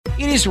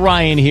It is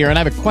Ryan here, and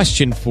I have a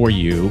question for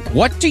you.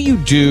 What do you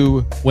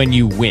do when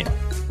you win?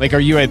 Like, are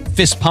you a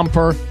fist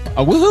pumper,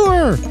 a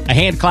woohooer, a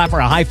hand clapper,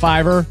 a high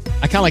fiver?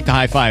 I kind of like the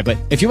high five, but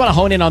if you want to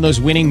hone in on those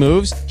winning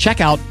moves,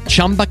 check out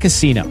Chumba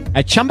Casino.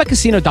 At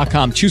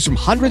ChumbaCasino.com, choose from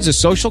hundreds of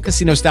social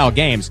casino-style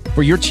games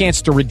for your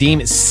chance to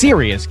redeem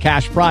serious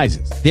cash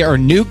prizes. There are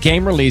new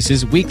game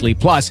releases weekly,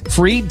 plus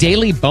free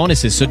daily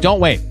bonuses. So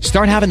don't wait.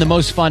 Start having the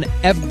most fun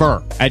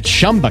ever at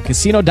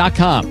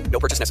ChumbaCasino.com. No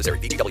purchase necessary.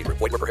 VGW Group.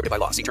 Void where prohibited by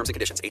law. See terms and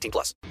conditions.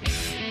 18+.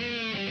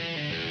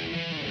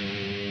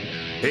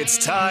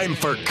 It's time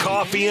for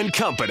Coffee and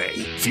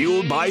Company,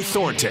 fueled by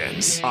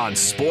Thornton's on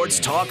Sports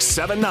Talk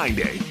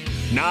 790.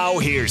 Now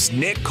here's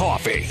Nick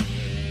Coffey.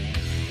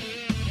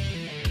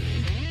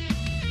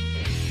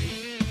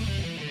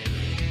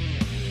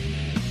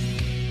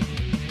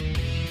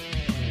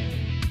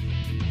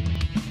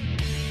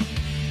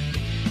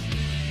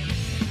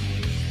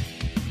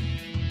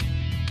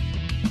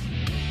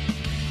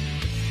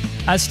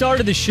 I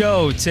started the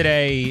show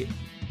today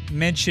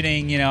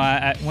mentioning,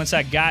 once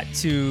I got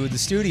to the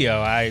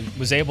studio, I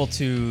was able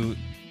to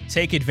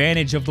take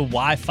advantage of the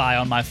Wi-Fi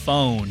on my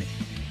phone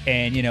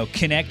and,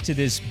 connect to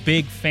this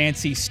big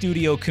fancy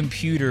studio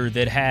computer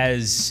that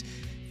has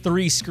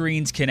 3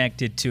 screens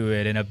connected to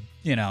it. And,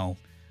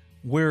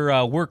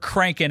 we're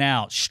cranking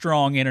out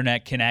strong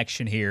internet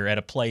connection here at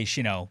a place,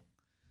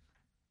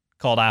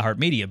 called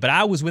iHeartMedia. But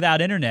I was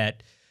without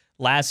internet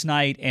last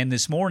night and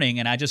this morning,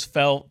 and I just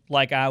felt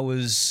like I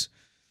was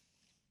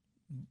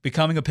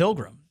becoming a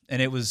pilgrim.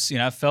 And it was,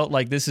 I felt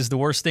like this is the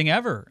worst thing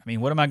ever. I mean,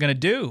 what am I going to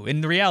do?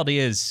 And the reality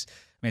is,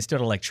 it's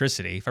still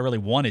electricity. If I really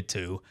wanted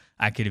to,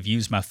 I could have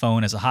used my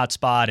phone as a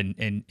hotspot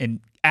and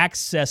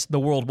accessed the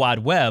World Wide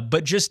Web.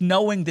 But just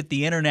knowing that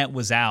the internet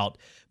was out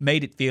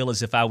made it feel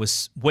as if I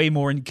was way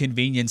more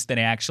inconvenienced than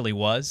I actually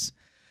was.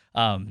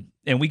 And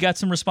we got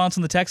some response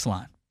on the text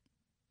line.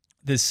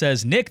 This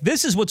says, Nick,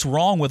 this is what's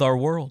wrong with our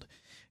world.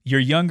 Your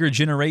younger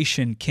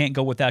generation can't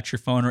go without your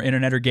phone or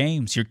internet or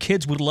games. Your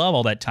kids would love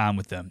all that time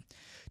with them.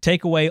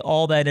 Take away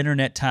all that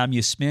internet time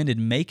you spend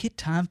and make it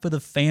time for the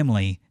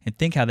family and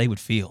think how they would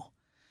feel.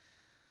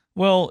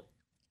 Well,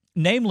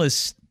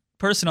 nameless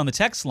person on the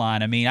text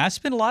line, I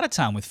spend a lot of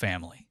time with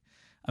family.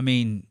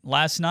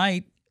 Last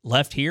night,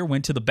 left here,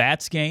 went to the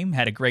Bats game,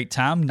 had a great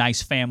time,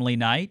 nice family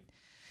night.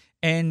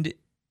 And,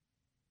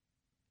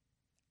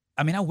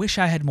 I wish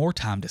I had more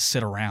time to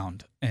sit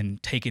around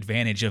and take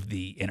advantage of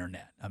the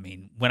internet.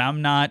 When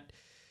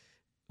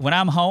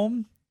I'm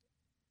home,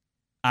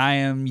 I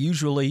am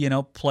usually,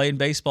 playing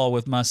baseball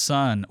with my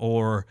son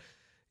or,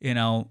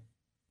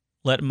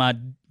 letting my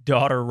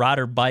daughter ride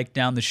her bike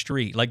down the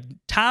street. Like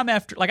time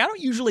after, I don't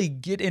usually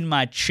get in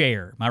my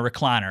chair, my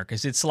recliner,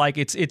 because it's like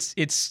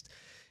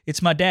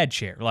it's my dad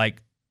chair.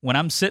 Like when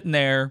I'm sitting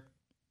there,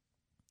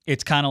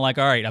 it's kind of like,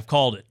 all right, I've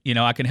called it.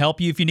 I can help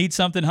you if you need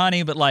something,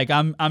 honey, but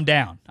I'm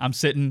down. I'm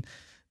sitting.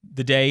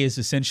 The day is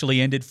essentially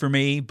ended for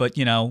me, but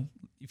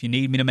if you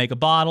need me to make a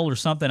bottle or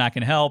something, I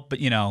can help. But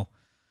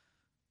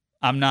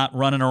I'm not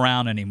running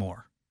around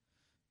anymore.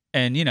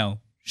 And,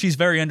 she's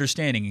very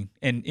understanding.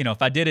 And,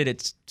 if I did it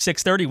at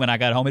 6:30 when I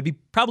got home,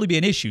 probably be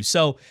an issue.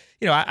 So,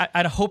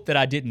 I'd hope that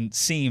I didn't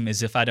seem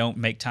as if I don't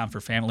make time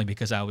for family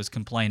because I was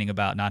complaining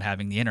about not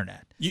having the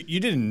internet. You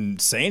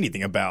didn't say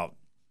anything about,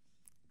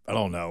 I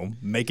don't know,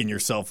 making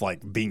yourself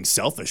being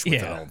selfish with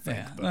it, I don't think.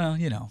 Yeah.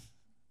 Well,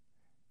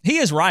 he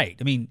is right.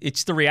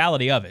 It's the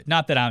reality of it.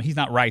 Not that he's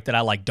not right that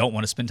I don't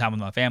want to spend time with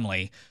my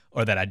family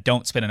or that I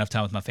don't spend enough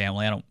time with my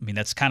family.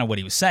 That's kind of what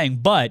he was saying.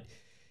 But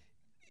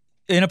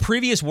in a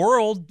previous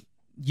world,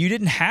 you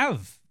didn't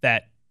have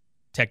that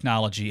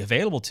technology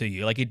available to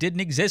you. It didn't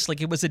exist.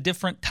 It was a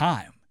different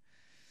time.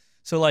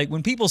 So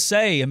when people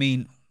say,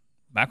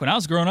 back when I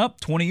was growing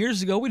up 20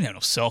 years ago, we didn't have no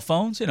cell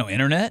phones, no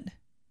internet.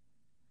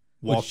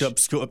 Walked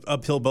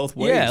uphill both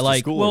ways. Yeah, to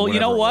school well, you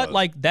know what?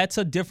 That's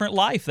a different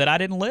life that I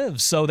didn't live.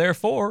 So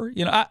therefore,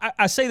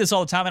 I say this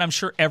all the time, and I'm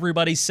sure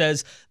everybody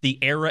says the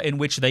era in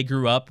which they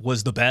grew up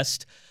was the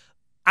best.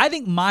 I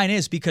think mine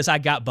is because I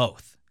got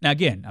both. Now,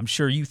 again, I'm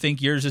sure you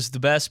think yours is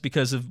the best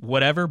because of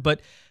whatever,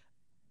 but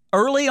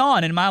early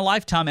on in my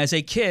lifetime as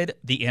a kid,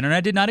 the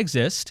internet did not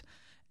exist,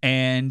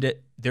 and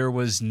there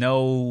was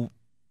no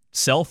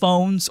cell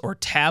phones or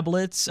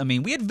tablets.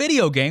 We had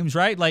video games,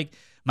 right?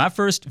 My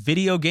first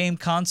video game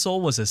console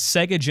was a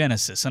Sega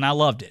Genesis, and I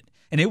loved it.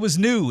 And it was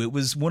new. It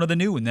was one of the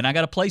new, and then I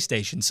got a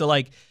PlayStation. So,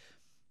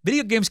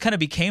 video games kind of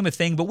became a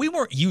thing, but we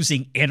weren't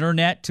using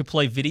internet to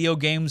play video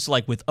games,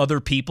 with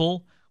other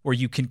people where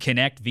you can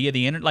connect via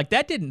the internet.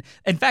 That didn't.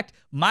 In fact,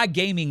 my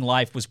gaming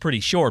life was pretty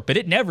short, but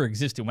it never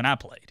existed when I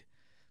played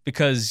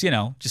because,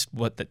 just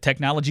what the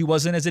technology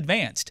wasn't as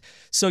advanced.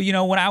 So,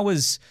 when I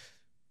was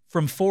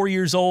from 4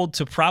 years old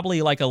to probably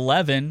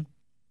 11,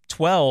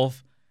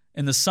 12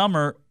 in the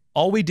summer,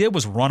 all we did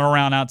was run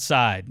around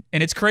outside.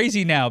 And it's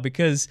crazy now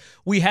because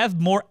we have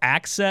more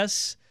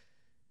access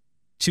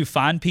to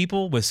find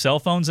people with cell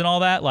phones and all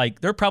that.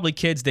 There are probably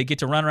kids that get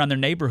to run around their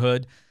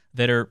neighborhood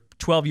that are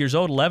 12 years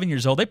old, 11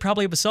 years old. They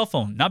probably have a cell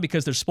phone, not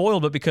because they're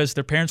spoiled, but because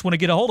their parents want to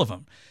get a hold of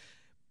them.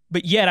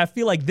 But yet I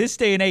feel like this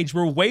day and age,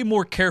 we're way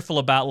more careful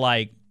about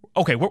like,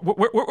 okay,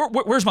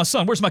 where's my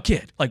son? Where's my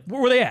kid? Like,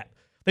 where were they at?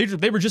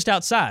 They were just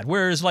outside.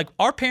 Whereas like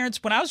our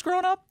parents, when I was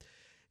growing up,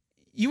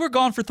 you were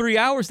gone for 3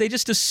 hours. They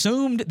just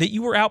assumed that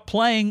you were out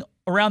playing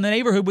around the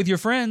neighborhood with your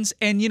friends.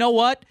 And you know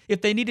what?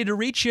 If they needed to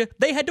reach you,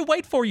 they had to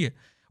wait for you.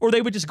 Or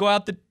they would just go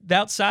out the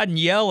outside and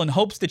yell in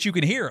hopes that you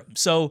could hear them.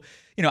 So,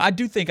 I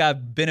do think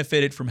I've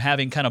benefited from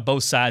having kind of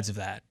both sides of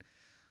that.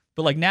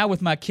 But like now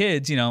with my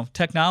kids,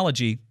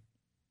 technology,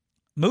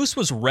 Moose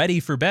was ready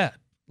for bed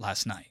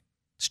last night.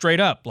 Straight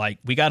up. Like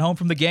we got home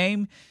from the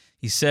game.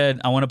 He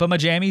said, I want to put my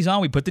jammies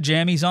on. We put the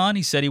jammies on.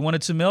 He said he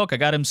wanted some milk. I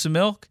got him some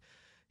milk.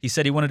 He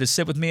said he wanted to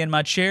sit with me in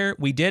my chair.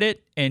 We did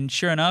it. And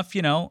sure enough,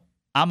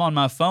 I'm on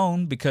my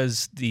phone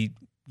because the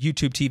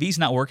YouTube TV's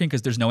not working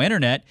because there's no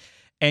internet.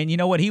 And you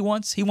know what he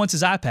wants? He wants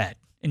his iPad.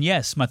 And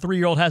yes, my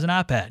 3-year-old has an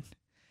iPad.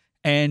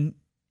 And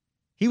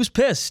he was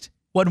pissed.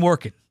 Wasn't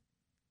working.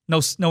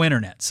 No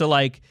internet. So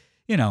like,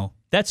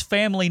 that's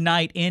family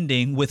night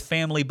ending with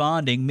family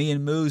bonding. Me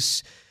and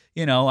Moose,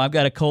 I've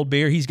got a cold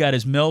beer. He's got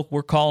his milk.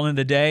 We're calling it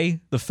a day.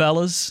 The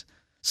fellas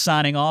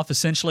signing off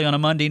essentially on a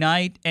Monday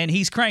night. And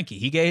he's cranky.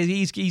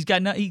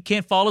 He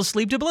can't fall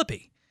asleep to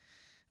Blippi.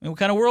 I mean, what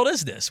kind of world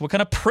is this? What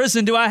kind of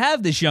prison do I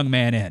have this young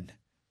man in?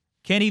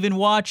 Can't even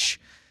watch,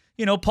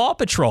 Paw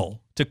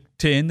Patrol to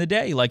end the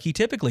day like he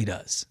typically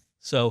does.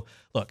 So,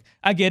 look,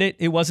 I get it.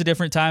 It was a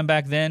different time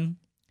back then.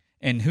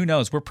 And who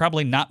knows? We're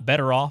probably not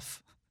better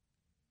off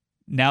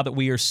now that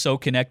we are so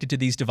connected to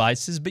these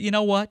devices. But you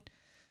know what?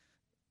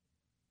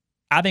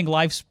 I think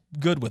life's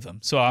good with them.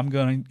 So I'm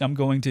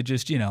going to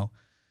just,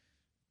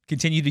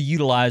 continue to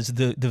utilize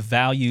the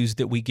values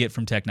that we get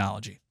from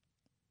technology.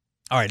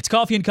 All right, it's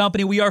Coffee and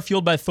Company. We are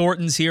fueled by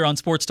Thornton's here on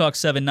Sports Talk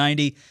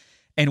 790,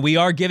 and we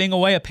are giving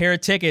away a pair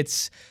of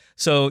tickets.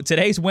 So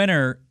today's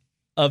winner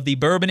of the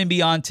Bourbon and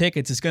Beyond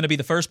tickets is going to be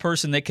the first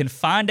person that can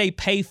find a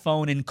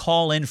payphone and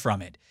call in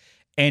from it.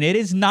 And it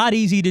is not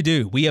easy to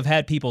do. We have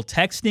had people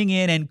texting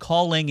in and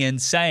calling in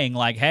saying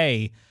like,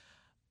 hey,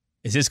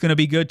 is this going to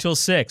be good till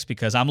 6?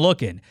 Because I'm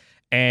looking.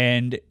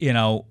 And,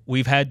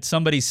 we've had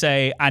somebody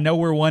say, I know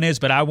where one is,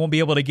 but I won't be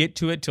able to get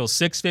to it till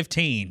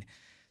 6:15.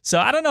 So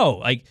I don't know,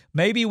 like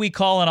maybe we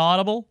call an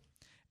audible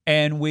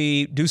and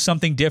we do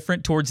something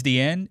different towards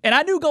the end. And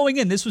I knew going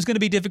in this was going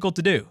to be difficult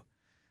to do.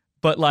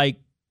 But like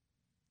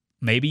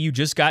maybe you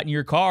just got in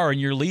your car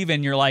and you're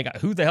leaving. You're like,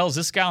 who the hell is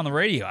this guy on the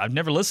radio? I've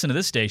never listened to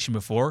this station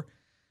before.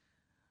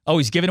 Oh,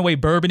 he's giving away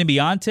Bourbon and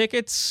Beyond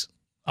tickets?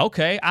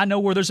 Okay, I know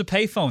where there's a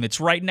payphone. It's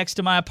right next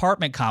to my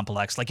apartment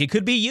complex. Like it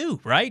could be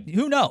you, right?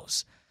 Who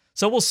knows?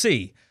 So we'll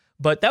see.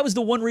 But that was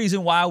the one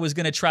reason why I was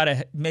going to try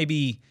to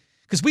maybe...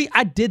 Because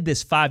I did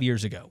this 5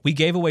 years ago. We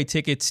gave away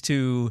tickets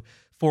to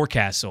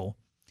Forecastle,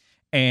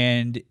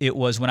 and it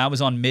was when I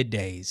was on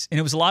middays, and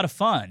it was a lot of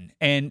fun.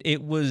 And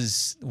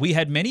we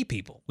had many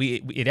people.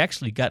 It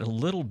actually got a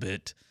little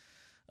bit,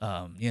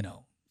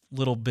 little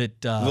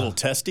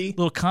testy,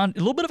 a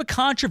little bit of a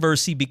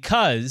controversy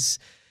because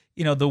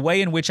the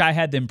way in which I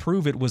had them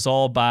prove it was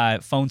all by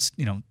phones,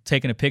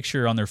 taking a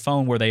picture on their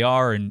phone where they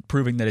are and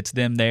proving that it's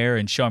them there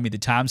and showing me the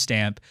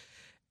timestamp,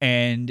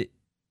 and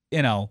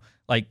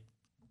like.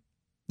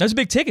 That was a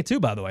big ticket too,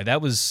 by the way.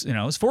 That was, it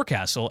was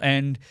Forecastle.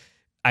 And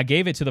I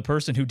gave it to the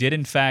person who did,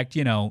 in fact,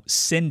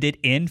 send it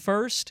in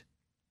first.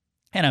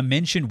 And I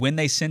mentioned when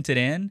they sent it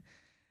in.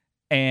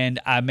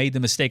 And I made the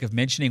mistake of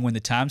mentioning when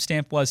the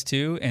timestamp was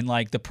too. And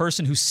like the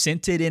person who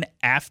sent it in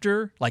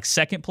after, like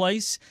second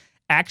place,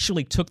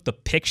 actually took the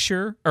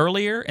picture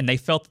earlier and they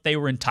felt that they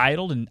were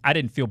entitled. And I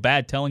didn't feel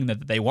bad telling them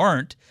that they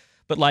weren't.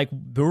 But like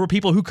there were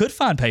people who could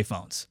find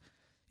payphones.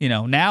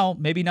 Now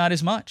maybe not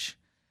as much.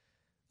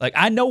 Like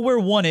I know where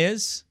one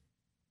is,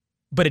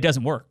 but it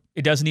doesn't work.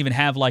 It doesn't even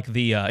have like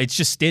the it's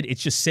just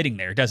sitting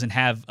there. It doesn't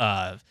have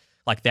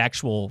like the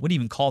actual, what do you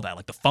even call that?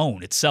 Like the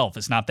phone itself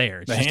is not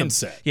there. It's the just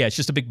handset. It's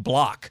just a big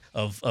block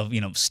of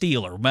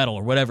steel or metal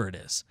or whatever it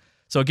is.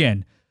 So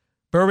again,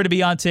 Bourbon and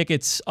Beyond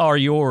tickets are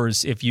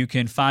yours if you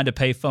can find a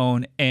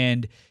payphone.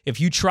 And if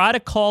you try to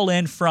call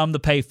in from the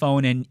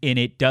payphone and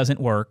it doesn't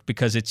work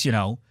because it's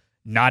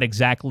not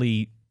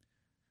exactly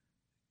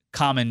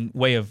common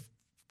way of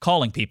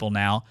calling people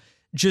now,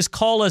 just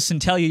call us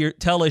and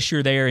tell us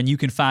you're there, and you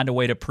can find a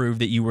way to prove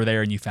that you were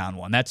there and you found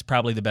one. That's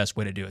probably the best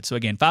way to do it. So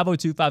again,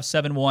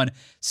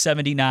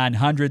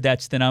 502-571-7900,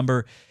 that's the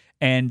number.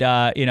 And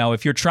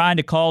if you're trying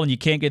to call and you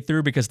can't get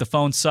through because the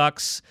phone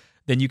sucks,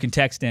 then you can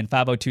text in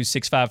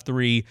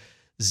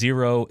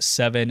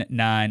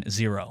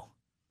 502-653-0790.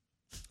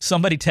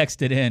 Somebody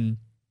texted in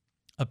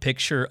a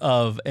picture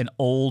of an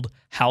old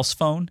house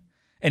phone,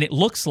 and it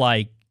looks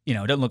like, it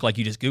doesn't look like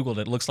you just Googled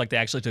it. It looks like they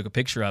actually took a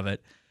picture of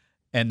it.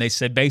 And they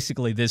said,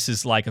 basically, this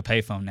is like a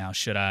payphone now.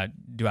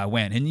 Do I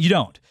win? And you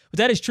don't. But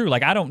that is true.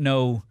 Like, I don't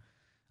know.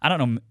 I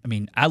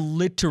mean, I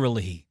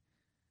literally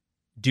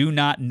do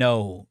not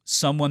know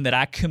someone that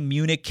I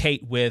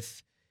communicate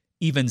with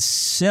even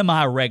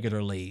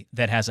semi-regularly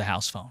that has a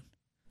house phone.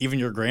 Even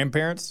your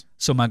grandparents?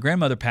 So my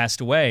grandmother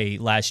passed away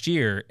last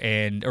year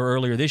or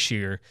earlier this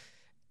year.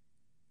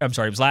 I'm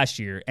sorry, it was last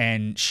year,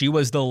 and she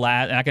was the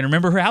last. And I can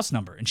remember her house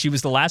number, and she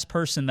was the last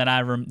person that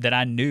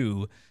I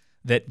knew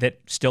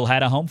that still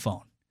had a home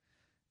phone,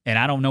 and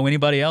I don't know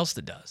anybody else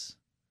that does.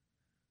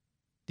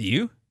 Do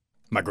you?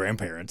 My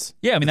grandparents.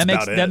 Yeah, I mean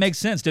that makes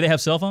sense. Do they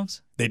have cell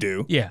phones? They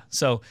do. Yeah.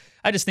 So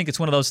I just think it's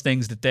one of those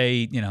things that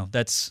they,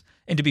 that's.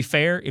 And to be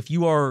fair, if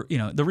you are,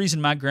 the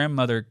reason my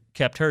grandmother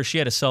kept hers, she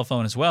had a cell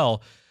phone as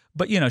well,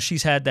 but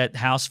she's had that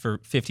house for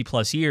 50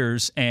 plus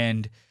years,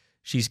 and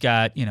she's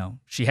got,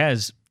 she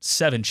has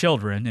 7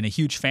 children and a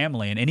huge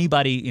family, and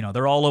anybody,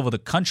 they're all over the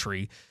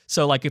country.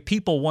 So like if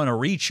people want to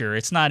reach her,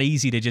 it's not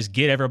easy to just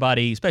get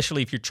everybody,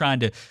 especially if you're trying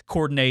to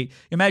coordinate.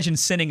 Imagine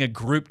sending a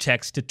group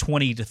text to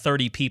 20 to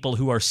 30 people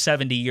who are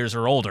 70 years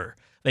or older.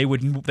 They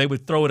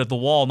would throw it at the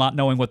wall not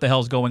knowing what the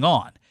hell's going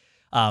on.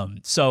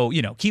 So,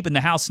 keeping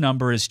the house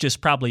number is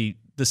just probably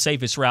the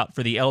safest route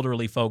for the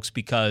elderly folks,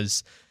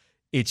 because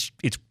it's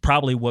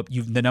probably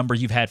the number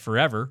you've had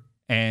forever,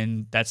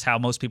 and that's how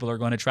most people are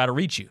going to try to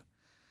reach you.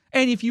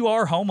 And if you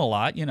are home a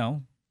lot,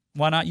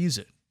 why not use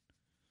it?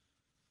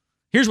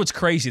 Here's what's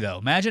crazy, though.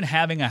 Imagine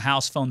having a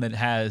house phone that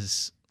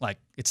has,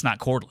 it's not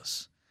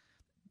cordless.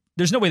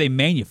 There's no way they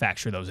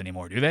manufacture those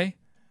anymore, do they?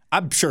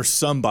 I'm sure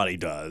somebody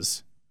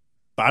does.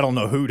 I don't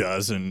know who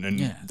does, and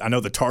yeah. I know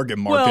the target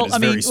market is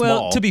very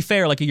small. Well, to be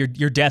fair,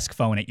 your desk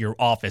phone at your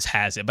office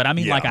has it, but I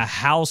mean like a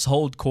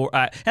household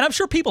and I'm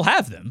sure people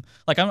have them.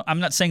 I'm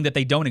not saying that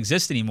they don't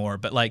exist anymore,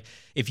 but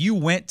if you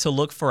went to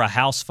look for a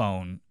house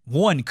phone,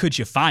 one, could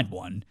you find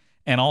one?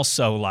 And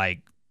also,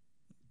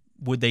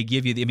 would they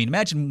give you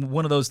imagine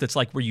one of those that's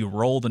where you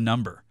roll the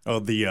number. Oh,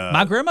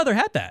 my grandmother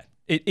had that.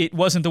 It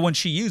wasn't the one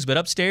she used, but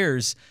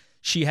upstairs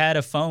she had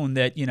a phone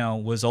that,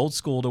 was old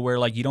school to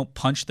where you don't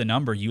punch the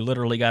number. You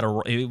literally got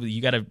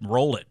to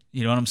roll it.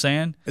 You know what I'm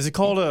saying? Is it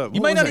called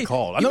what is it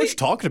called? I know what you're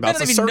talking about.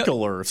 It's a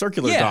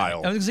circular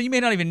dial. So you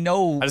may not even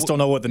know. I just don't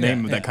know what the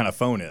name of that kind of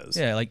phone is.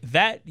 Yeah,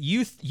 that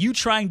you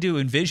trying to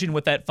envision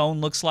what that phone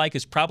looks like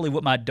is probably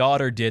what my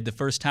daughter did the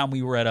first time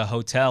we were at a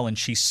hotel and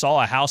she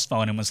saw a house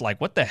phone and was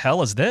like, "What the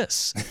hell is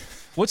this?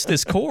 What's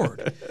this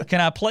cord? Can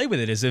I play with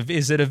it? Is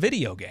it a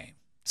video game?"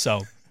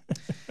 So.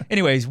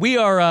 Anyways,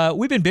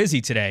 we've been busy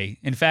today.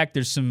 In fact,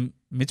 it's been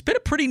a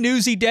pretty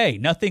newsy day.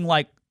 Nothing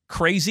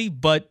crazy,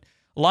 but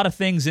a lot of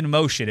things in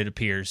motion, it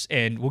appears.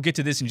 And we'll get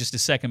to this in just a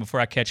second before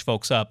I catch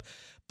folks up.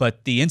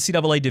 But the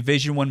NCAA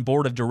Division I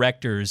Board of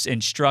Directors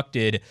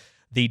instructed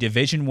the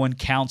Division I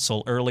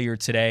Council earlier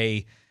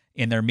today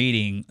in their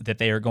meeting that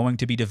they are going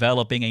to be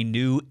developing a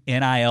new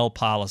NIL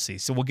policy.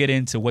 So we'll get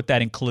into what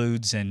that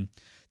includes and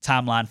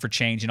timeline for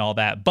change and all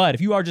that. But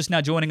if you are just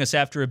now joining us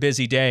after a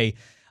busy day,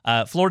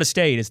 Florida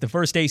State is the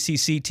first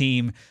ACC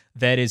team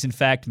that is, in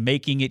fact,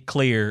 making it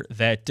clear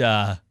that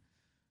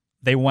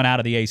they want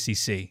out of the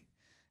ACC.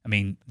 I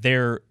mean,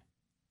 their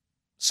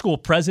school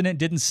president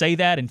didn't say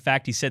that. In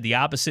fact, he said the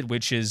opposite,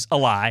 which is a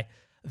lie,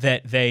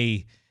 that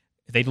they'd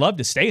love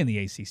to stay in the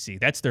ACC.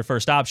 That's their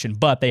first option,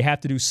 but they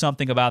have to do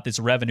something about this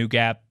revenue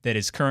gap that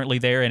is currently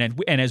there, and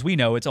as we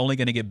know, it's only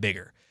going to get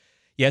bigger.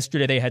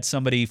 Yesterday, they had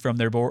somebody from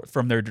their board,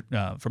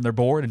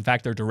 in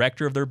fact, their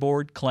director of their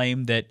board,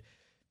 claim that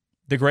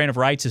the grant of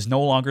rights is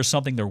no longer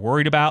something they're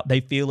worried about. They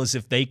feel as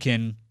if they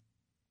can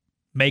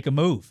make a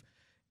move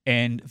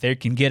and they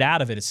can get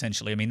out of it,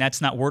 essentially. I mean,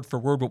 that's not word for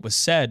word what was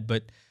said,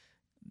 but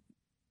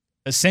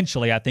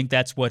essentially I think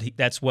that's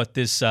what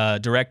this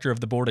director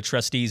of the Board of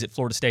Trustees at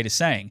Florida State is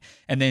saying.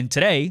 And then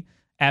today,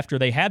 after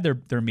they had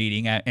their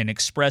meeting and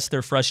expressed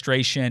their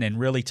frustration and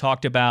really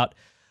talked about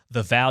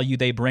the value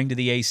they bring to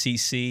the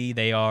ACC,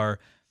 they are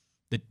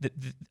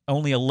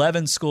only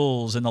 11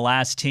 schools in the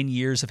last 10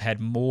 years have had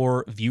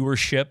more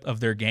viewership of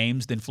their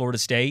games than Florida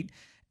State,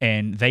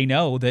 and they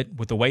know that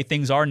with the way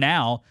things are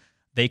now,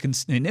 they can.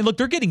 And look,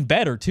 they're getting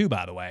better too.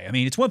 By the way, I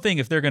mean it's one thing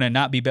if they're going to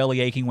not be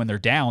belly aching when they're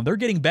down; they're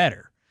getting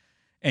better.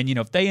 And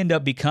if they end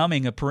up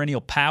becoming a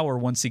perennial power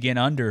once again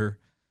under,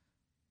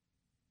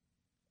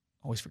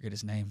 I always forget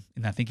his name,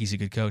 and I think he's a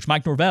good coach,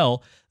 Mike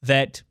Norvell.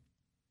 That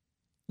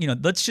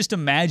let's just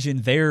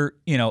imagine they're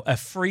a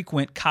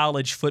frequent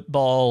college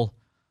football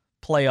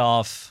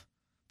playoff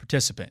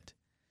participant,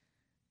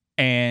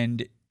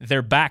 and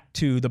they're back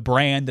to the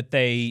brand that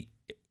they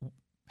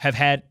have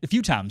had a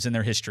few times in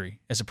their history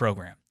as a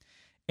program,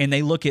 and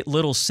they look at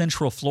little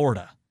Central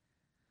Florida,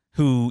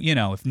 who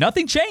if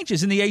nothing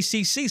changes in the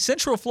ACC,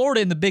 Central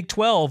Florida in the Big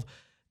 12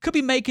 could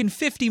be making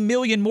 $50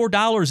 million more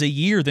a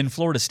year than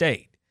Florida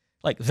State.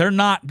 They're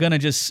not gonna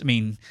just. I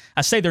mean,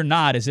 I say they're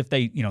not as if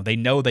they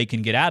know they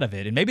can get out of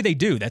it, and maybe they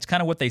do. That's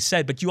kind of what they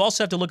said. But you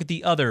also have to look at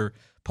the other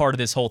part of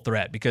this whole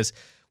threat, because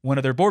one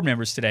of their board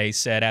members today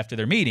said after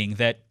their meeting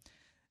that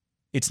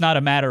it's not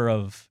a matter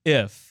of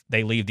if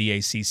they leave the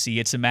ACC,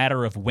 it's a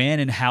matter of when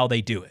and how they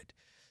do it.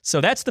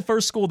 So that's the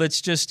first school that's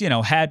just,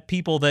 had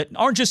people that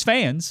aren't just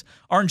fans,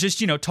 aren't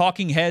just,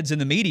 talking heads in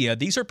the media.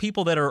 These are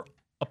people that are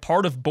a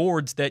part of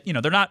boards that,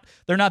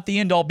 they're not the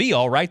end all be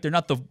all, right?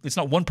 It's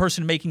not one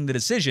person making the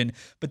decision,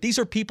 but these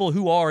are people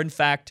who are in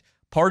fact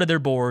part of their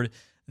board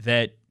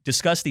that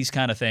discuss these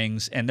kind of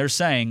things, and they're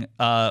saying,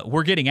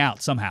 we're getting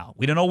out somehow.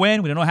 We don't know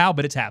when, we don't know how,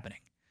 but it's happening.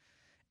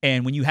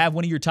 And when you have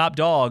one of your top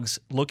dogs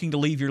looking to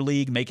leave your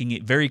league, making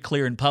it very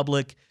clear in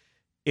public,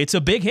 it's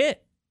a big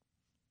hit.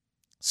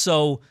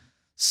 So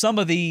some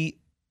of the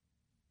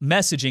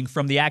messaging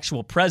from the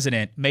actual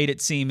president made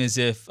it seem as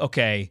if,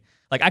 okay,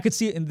 like I could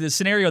see in the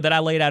scenario that I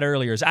laid out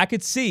earlier, is I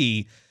could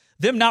see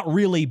them not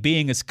really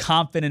being as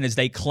confident as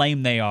they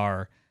claim they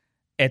are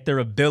at their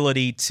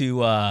ability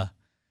to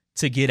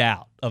get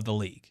out of the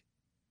league.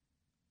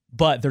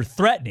 But they're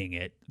threatening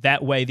it.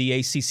 That way the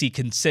ACC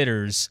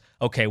considers,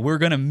 okay, we're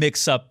going to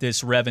mix up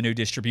this revenue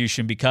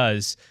distribution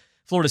because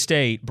Florida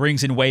State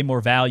brings in way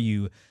more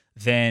value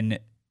than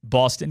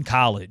Boston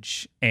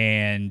College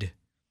and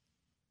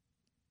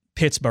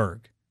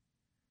Pittsburgh.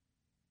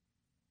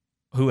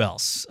 Who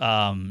else?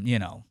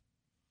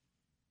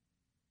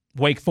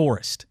 Wake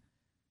Forest.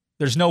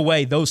 There's no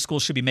way those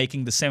schools should be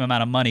making the same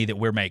amount of money that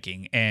we're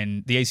making.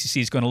 And the ACC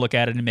is going to look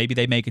at it and maybe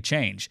they make a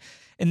change.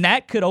 And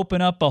that could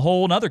open up a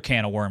whole other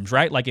can of worms,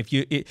 right? Like have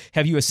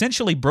you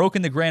essentially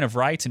broken the grant of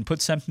rights and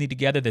put something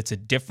together that's a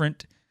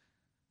different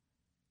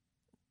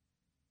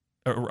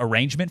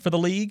arrangement for the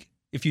league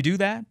if you do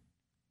that?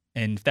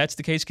 And if that's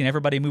the case, can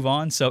everybody move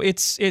on? So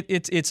it's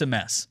a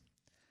mess.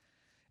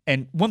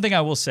 And one thing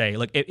I will say,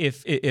 like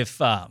if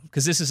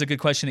because this is a good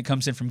question that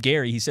comes in from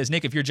Gary. He says,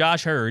 Nick, if you're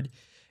Josh Hurd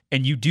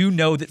and you do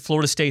know that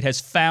Florida State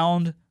has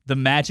found the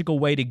magical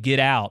way to get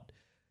out,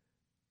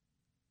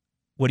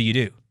 what do you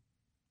do?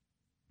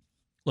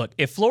 Look,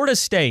 if Florida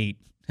State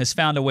has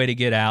found a way to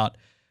get out,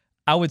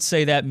 I would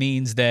say that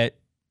means that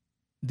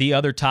the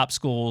other top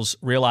schools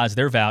realize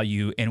their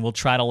value and will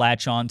try to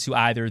latch on to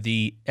either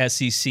the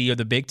SEC or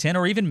the Big Ten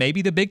or even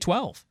maybe the Big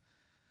 12.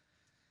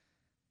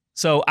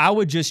 So I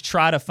would just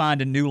try to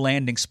find a new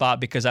landing spot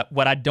because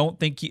I don't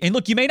think – and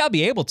look, you may not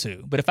be able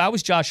to, but if I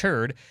was Josh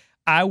Hurd,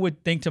 I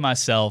would think to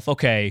myself,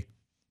 okay,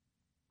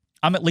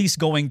 I'm at least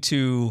going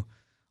to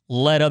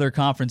let other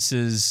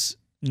conferences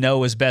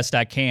know as best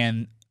I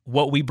can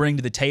what we bring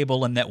to the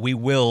table and that we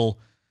will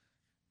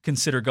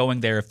consider going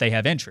there if they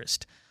have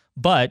interest.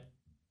 But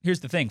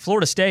here's the thing.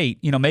 Florida State,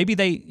 maybe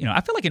they –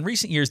 I feel like in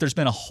recent years there's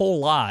been a whole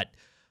lot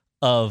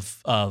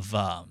of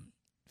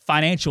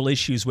financial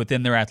issues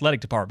within their athletic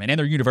department and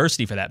their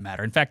university for that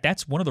matter. In fact,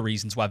 that's one of the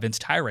reasons why Vince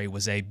Tyree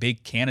was a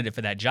big candidate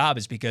for that job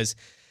is because,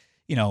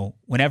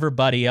 when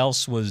everybody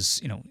else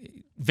was,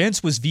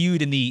 Vince was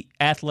viewed in the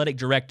athletic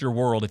director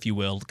world, if you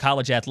will,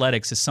 college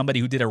athletics, as somebody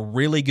who did a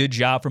really good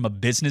job from a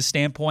business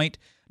standpoint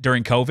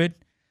during COVID.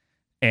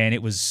 And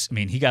it was,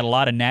 he got a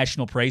lot of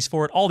national praise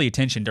for it. All the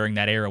attention during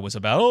that era was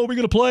about, are we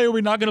going to play? Are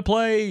we not going to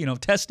play?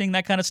 Testing,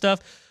 that kind of stuff.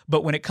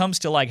 But when it comes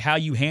to like how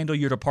you handle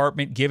your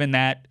department, given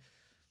that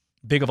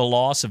big of a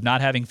loss of not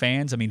having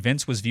fans,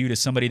 Vince was viewed as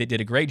somebody that did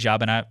a great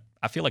job. And I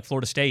feel like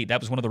Florida State, that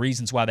was one of the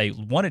reasons why they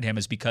wanted him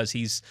is because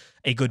he's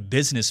a good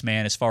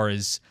businessman as far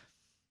as,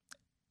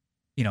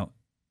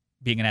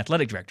 being an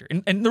athletic director.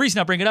 And the reason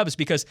I bring it up is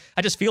because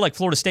I just feel like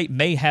Florida State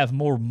may have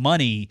more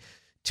money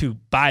to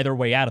buy their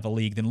way out of the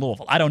league than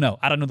Louisville. I don't know.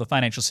 I don't know the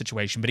financial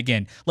situation. But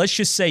again, let's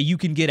just say you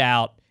can get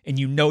out and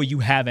you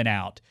have an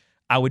out.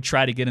 I would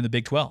try to get in the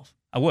Big 12.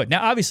 I would.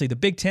 Now, obviously, the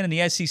Big 10 and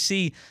the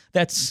SEC,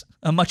 that's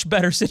a much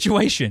better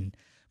situation.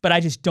 But I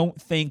just don't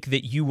think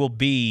that you will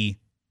be,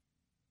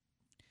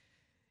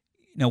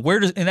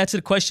 and that's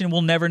a question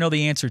we'll never know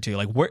the answer to.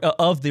 Like, where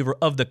of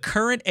the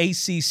current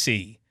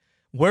ACC,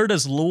 where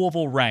does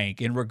Louisville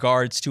rank in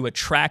regards to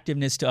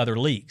attractiveness to other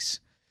leagues?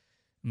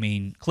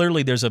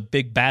 Clearly there's a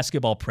big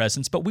basketball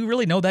presence, but we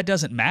really know that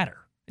doesn't matter.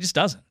 It just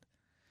doesn't.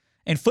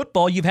 In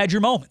football, you've had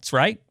your moments,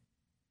 right?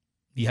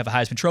 You have a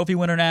Heisman Trophy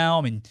winner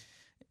now.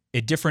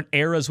 At different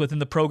eras within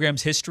the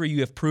program's history, you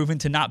have proven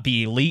to not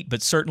be elite,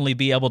 but certainly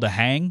be able to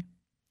hang.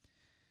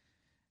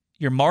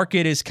 Your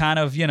market is kind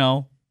of,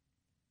 a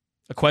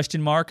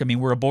question mark.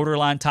 We're a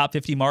borderline top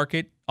 50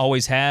 market,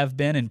 always have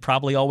been and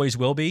probably always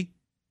will be.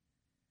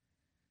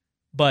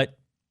 But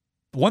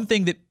one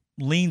thing that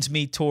leans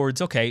me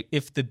towards, okay,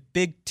 if the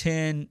Big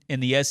Ten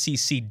and the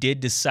SEC did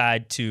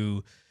decide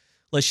to,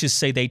 let's just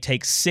say they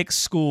take 6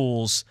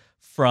 schools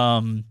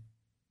from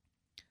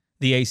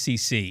the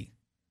ACC,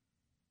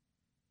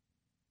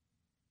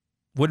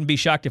 wouldn't be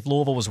shocked if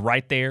Louisville was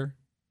right there,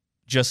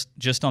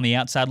 just on the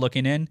outside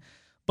looking in.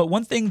 But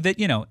one thing that,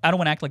 I don't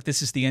want to act like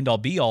this is the end-all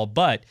be-all,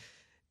 but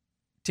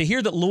to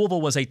hear that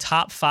Louisville was a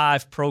top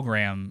 5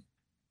 program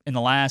in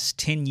the last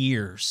 10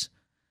 years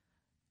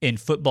in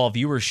football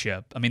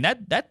viewership,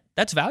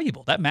 that's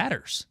valuable. That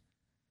matters.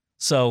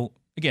 So,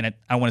 again, I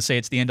don't want to say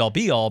it's the end-all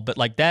be-all, but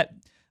like that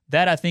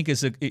I think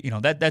is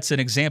that's an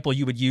example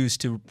you would use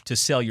to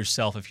sell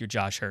yourself if you're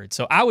Josh Hurd.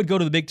 So I would go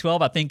to the Big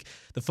 12. I think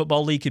the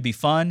football league could be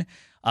fun.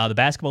 The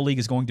basketball league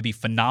is going to be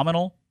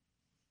phenomenal.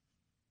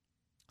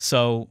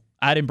 So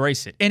I'd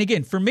embrace it. And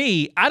again, for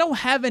me, I don't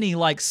have any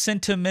like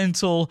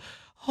sentimental,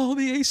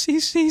 the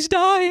ACC's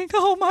dying.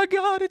 Oh my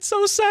God, it's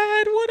so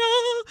sad.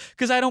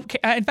 Because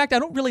in fact, I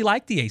don't really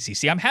like the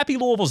ACC. I'm happy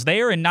Louisville's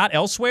there and not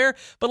elsewhere.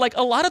 But like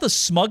a lot of the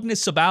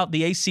smugness about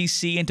the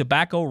ACC and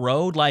Tobacco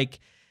Road, like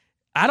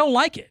I don't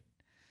like it.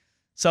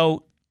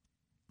 So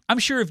I'm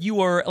sure if you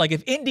were like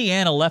if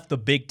Indiana left the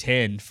Big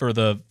Ten for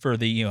the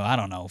I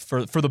don't know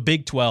for the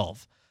Big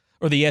 12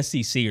 or the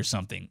SEC or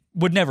something,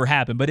 would never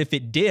happen. But if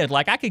it did,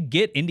 like I could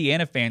get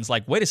Indiana fans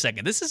like, wait a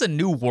second, this is a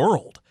new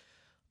world.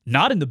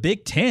 Not in the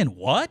Big Ten,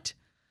 what?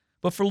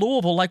 But for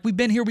Louisville, like we've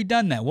been here, we've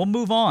done that. We'll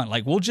move on.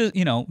 Like we'll just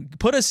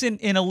put us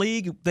in a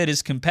league that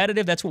is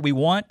competitive. That's what we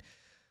want,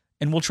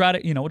 and we'll try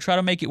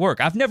to make it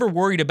work. I've never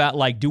worried about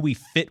like do we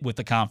fit with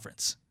the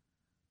conference.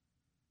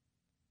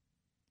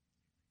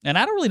 And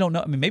I don't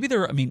know. I mean, maybe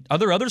are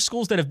there other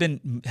schools that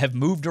have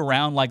moved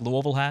around like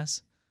Louisville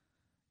has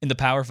in the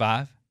Power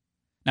Five?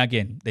 Now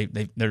again,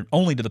 they're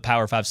only to the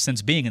Power Five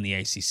since being in the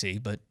ACC.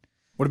 But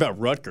what about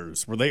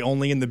Rutgers? Were they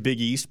only in the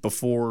Big East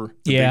before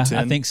the Big Ten?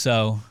 Yeah, I think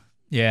so.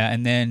 Yeah,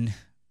 and then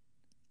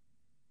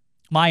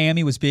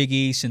Miami was Big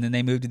East, and then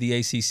they moved to the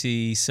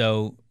ACC.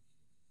 So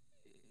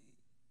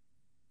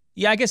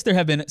yeah, I guess there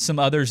have been some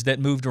others that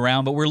moved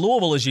around. But where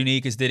Louisville is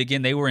unique is that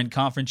again they were in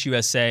Conference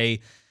USA,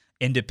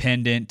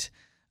 independent.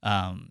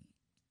 Then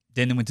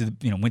they went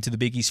to the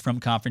Big East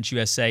from Conference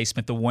USA,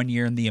 spent the 1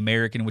 year in the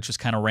American, which was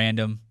kind of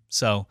random.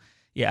 So,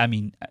 yeah, I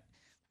mean,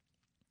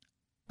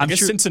 I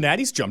guess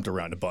Cincinnati's jumped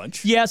around a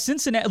bunch. Yeah,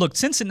 Cincinnati. Look,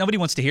 nobody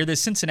wants to hear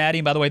this. Cincinnati,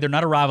 and by the way, they're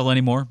not a rival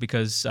anymore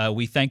because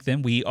we thank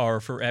them. We are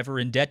forever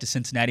in debt to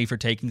Cincinnati for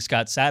taking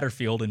Scott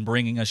Satterfield and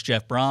bringing us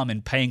Jeff Brom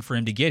and paying for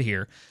him to get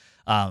here.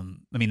 I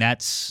mean,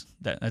 that's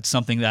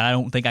something that I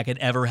don't think I could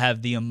ever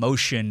have the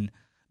emotion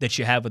that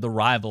you have with a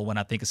rival when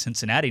I think of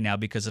Cincinnati now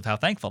because of how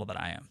thankful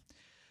that I am.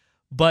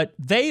 But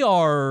they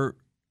are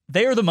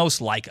the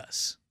most like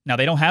us. Now,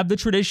 they don't have the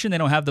tradition. They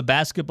don't have the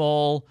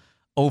basketball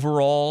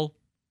overall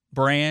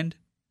brand,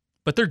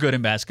 but they're good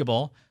in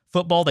basketball.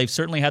 Football, they've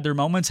certainly had their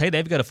moments. Hey,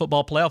 they've got a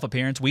football playoff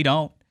appearance. We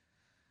don't.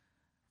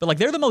 But, like,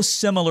 they're the most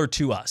similar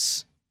to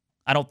us.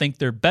 I don't think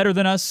they're better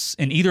than us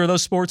in either of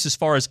those sports as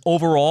far as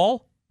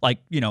overall, like,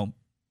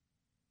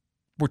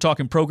 we're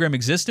talking program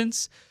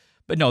existence.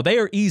 But no, they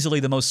are easily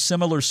the most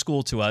similar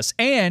school to us.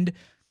 And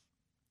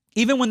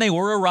even when they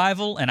were a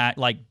rival and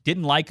I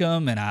didn't like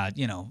them and I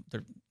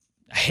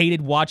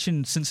hated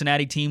watching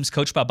Cincinnati teams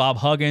coached by Bob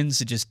Huggins,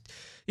 it just,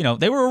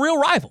 they were a real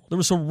rival. There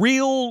was a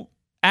real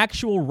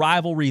actual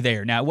rivalry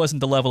there. Now, it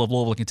wasn't the level of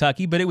Louisville,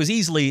 Kentucky, but it was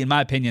easily, in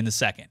my opinion, the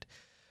second.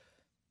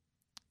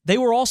 They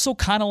were also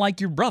kind of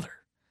like your brother.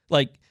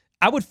 Like,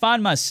 I would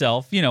find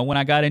myself, when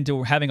I got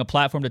into having a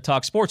platform to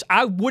talk sports,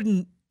 I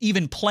wouldn't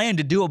even plan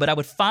to do it, but I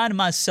would find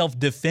myself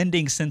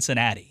defending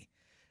Cincinnati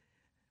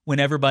when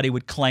everybody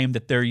would claim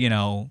that they're,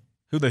 who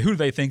do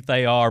they think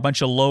they are, a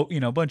bunch of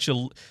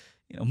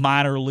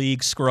minor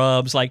league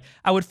scrubs. Like,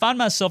 I would find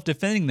myself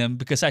defending them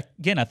because I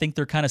think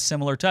they're kind of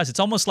similar to us. It's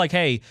almost like,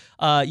 hey,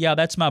 yeah,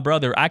 that's my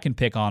brother. I can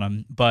pick on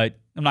him, but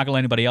I'm not going to let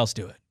anybody else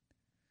do it.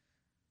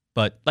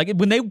 But like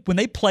when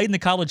they played in the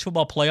college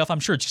football playoff, I'm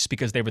sure it's just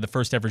because they were the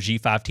first ever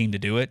G5 team to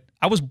do it.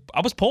 I was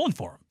pulling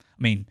for them.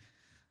 I mean,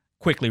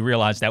 quickly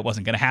realized that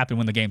wasn't going to happen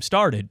when the game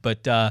started.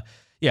 But,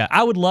 yeah,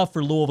 I would love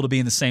for Louisville to be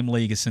in the same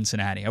league as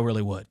Cincinnati. I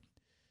really would.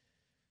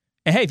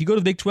 And, hey, if you go to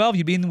the Big 12,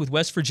 you'd be in with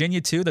West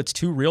Virginia, too. That's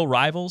two real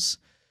rivals.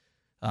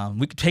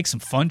 We could take some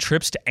fun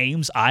trips to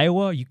Ames,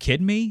 Iowa. Are you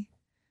kidding me?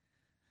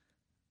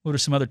 What are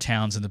some other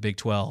towns in the Big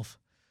 12?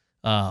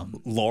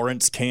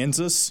 Lawrence,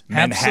 Kansas.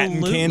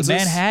 Manhattan, Kansas.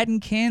 Manhattan,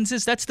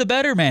 Kansas. That's the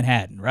better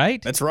Manhattan,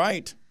 right? That's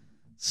right.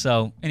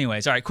 So,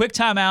 anyways, all right, quick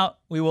timeout.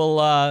 We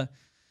will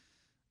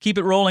keep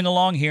it rolling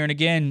along here. And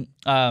again,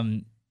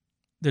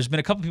 there's been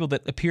a couple people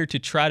that appear to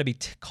try to be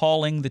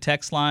calling the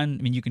text line.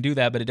 I mean, you can do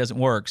that, but it doesn't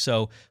work.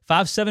 So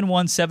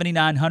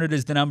 571-7900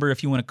 is the number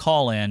if you want to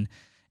call in.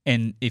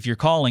 And if you're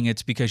calling,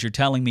 it's because you're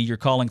telling me you're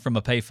calling from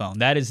a payphone.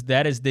 That's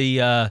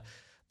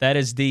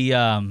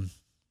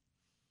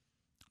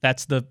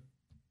the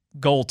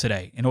goal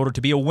today. In order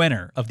to be a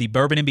winner of the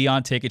Bourbon and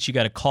Beyond tickets, you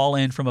got to call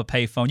in from a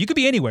payphone. You could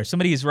be anywhere.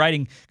 Somebody is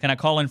writing, can I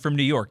call in from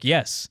New York?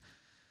 Yes.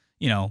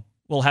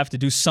 We'll have to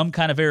do some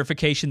kind of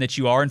verification that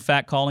you are, in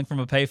fact, calling from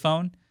a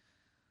payphone.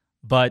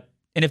 And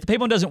if the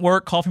payphone doesn't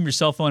work, call from your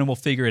cell phone and we'll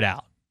figure it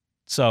out.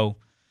 So,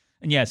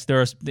 and yes,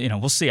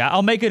 we'll see.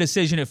 I'll make a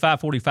decision at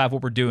 5:45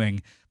 what we're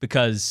doing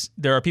because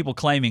there are people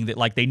claiming that,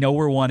 like, they know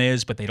where one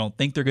is, but they don't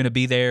think they're going to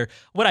be there.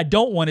 What I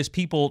don't want is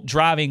people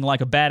driving like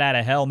a bat out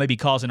of hell, maybe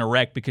causing a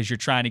wreck because you're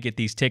trying to get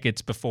these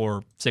tickets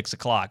before 6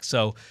 o'clock.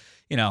 So,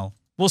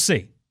 we'll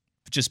see.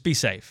 Just be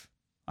safe.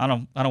 I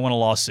don't want a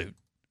lawsuit.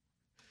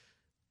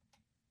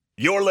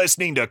 You're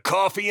listening to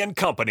Coffee and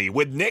Company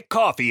with Nick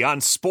Coffey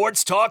on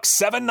Sports Talk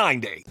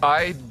 790.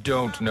 I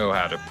don't know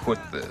how to put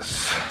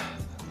this,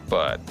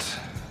 but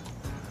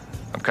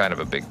I'm kind of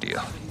a big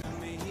deal.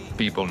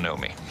 People know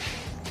me.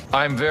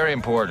 I'm very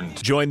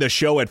important. Join the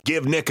show at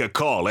Give Nick a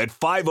call at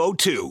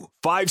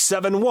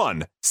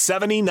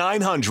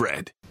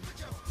 502-571-7900.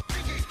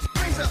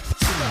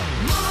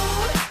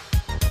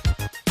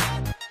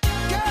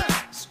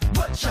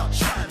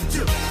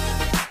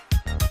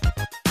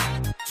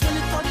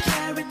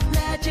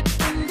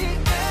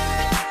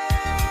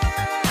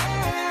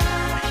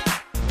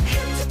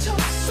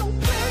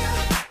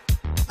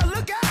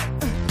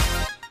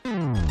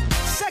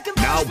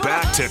 Now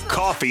back to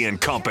Coffee and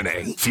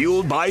Company,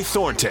 fueled by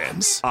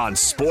Thornton's on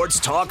Sports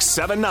Talk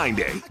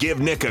 790. Give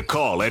Nick a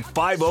call at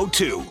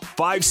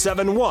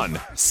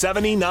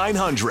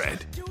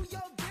 502-571-7900.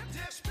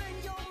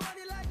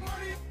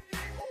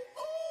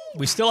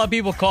 We still have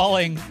people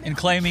calling and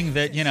claiming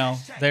that,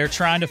 they're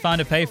trying to find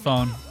a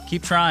payphone.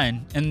 Keep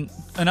trying. And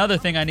another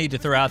thing I need to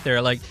throw out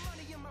there,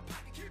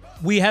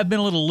 we have been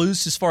a little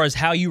loose as far as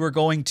how you are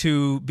going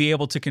to be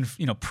able to,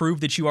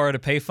 prove that you are at a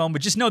payphone.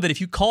 But just know that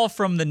if you call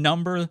from the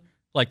number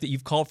that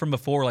you've called from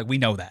before, we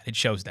know that. It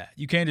shows that.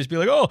 You can't just be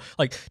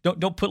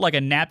don't put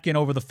a napkin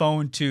over the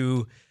phone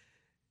to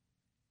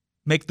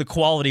make the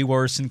quality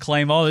worse and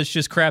claim, it's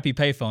just crappy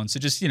payphones. So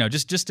just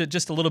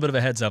a little bit of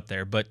a heads up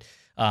there. But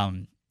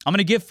I'm going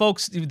to give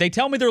folks, they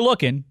tell me they're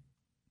looking,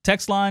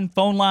 text line,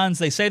 phone lines,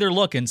 they say they're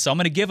looking. So I'm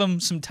going to give them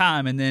some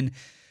time. And then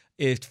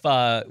if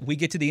we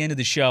get to the end of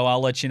the show,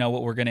 I'll let you know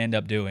what we're going to end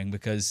up doing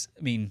because,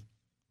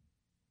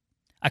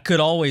 I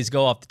could always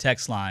go off the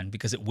text line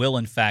because it will,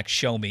 in fact,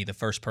 show me the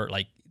first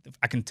I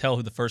can tell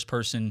who the first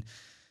person,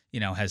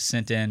 has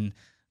sent in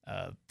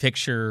a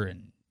picture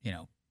and,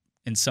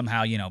 and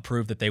somehow,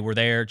 prove that they were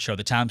there, show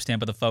the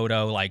timestamp of the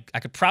photo. I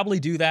could probably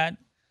do that.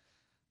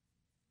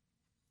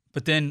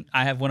 But then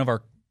I have one of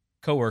our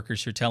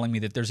coworkers here telling me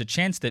that there's a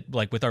chance that,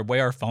 with our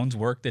way our phones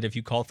work, that if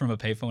you called from a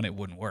payphone, it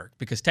wouldn't work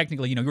because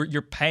technically,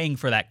 you're paying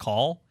for that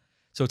call.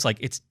 So it's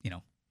it's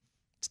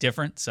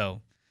different.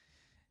 So.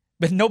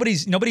 But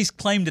nobody's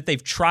claimed that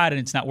they've tried and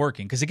it's not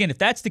working. Because again, if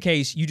that's the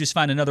case, you just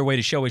find another way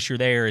to show us you're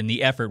there, and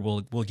the effort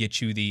will get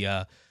you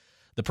the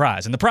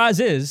prize. And the prize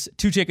is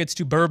 2 tickets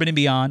to Bourbon and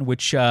Beyond,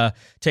 which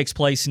takes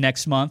place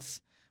next month.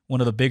 One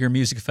of the bigger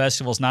music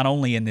festivals, not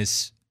only in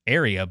this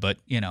area, but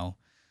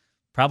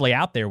probably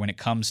out there when it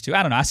comes to,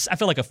 I don't know. I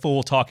feel like a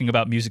fool talking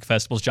about music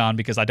festivals, John,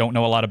 because I don't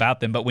know a lot about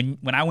them. But when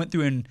I went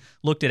through and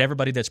looked at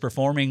everybody that's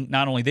performing,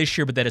 not only this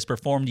year, but that has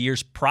performed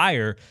years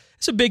prior,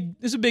 it's a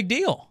big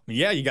deal.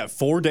 Yeah, you got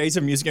 4 days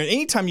of music.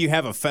 Anytime you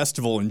have a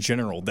festival in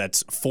general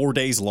that's 4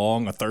 days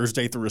long, a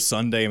Thursday through a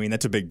Sunday,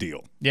 that's a big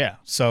deal. Yeah,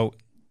 so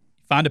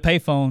find a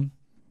payphone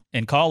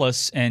and call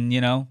us, and,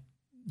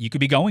 you could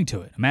be going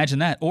to it. Imagine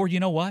that. Or you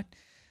know what?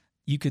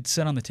 You could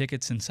sit on the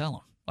tickets and sell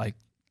them.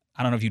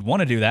 I don't know if you'd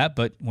want to do that,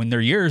 but when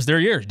they're yours, they're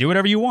yours. Do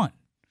whatever you want.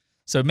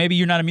 So maybe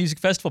you're not a music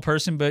festival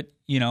person, but,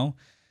 you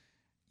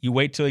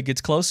wait till it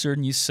gets closer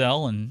and you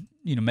sell and,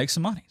 make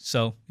some money.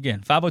 So,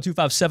 again,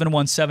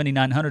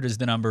 502-571-7900 is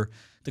the number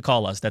to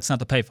call us. That's not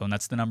the payphone.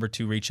 That's the number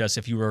to reach us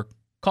if you were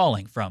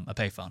calling from a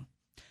payphone.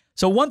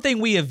 So one thing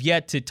we have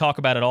yet to talk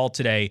about at all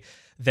today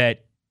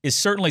that is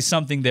certainly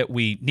something that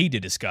we need to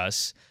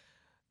discuss.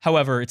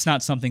 However, it's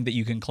not something that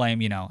you can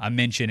claim, I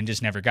mentioned and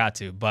just never got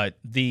to. But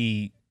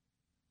the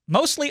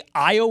mostly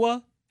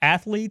Iowa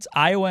athletes,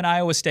 Iowa and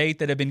Iowa State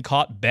that have been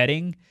caught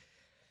betting,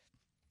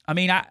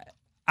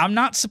 I'm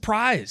not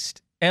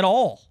surprised at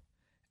all.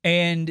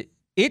 And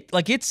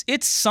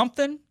it's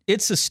something.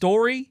 It's a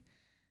story.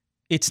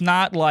 It's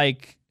not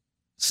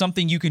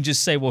something you can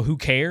just say, well, who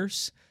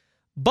cares?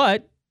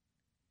 But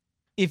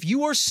if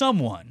you are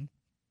someone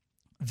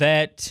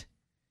that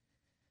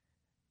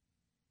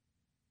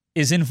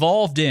is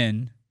involved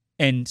in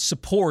and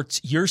supports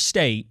your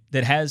state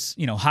that has,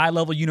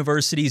 high-level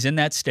universities in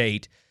that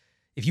state,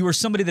 if you are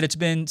somebody that has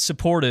been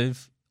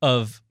supportive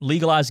of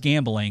legalized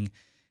gambling,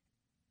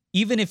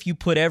 even if you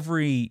put if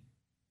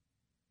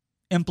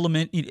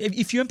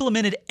you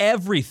implemented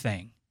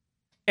everything,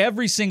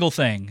 every single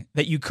thing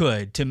that you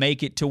could to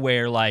make it to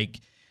where,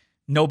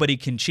 nobody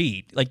can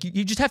cheat.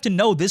 You just have to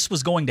know this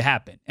was going to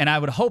happen. And I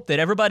would hope that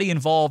everybody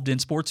involved in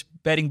sports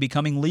betting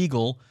becoming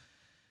legal,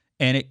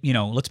 and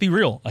let's be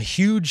real, a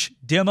huge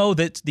demo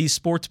that these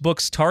sports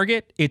books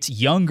target, it's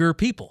younger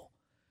people.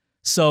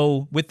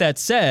 So with that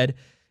said,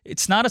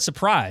 it's not a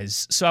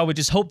surprise. So I would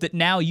just hope that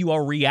now you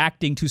are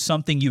reacting to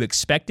something you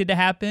expected to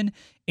happen,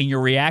 and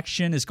your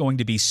reaction is going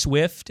to be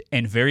swift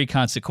and very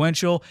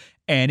consequential,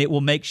 and it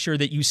will make sure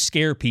that you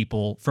scare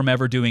people from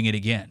ever doing it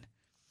again.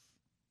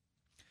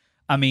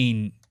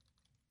 I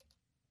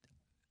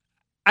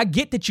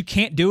get that you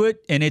can't do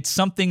it, and it's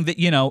something that,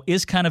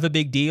 is kind of a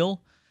big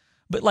deal.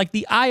 But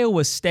the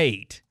Iowa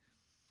State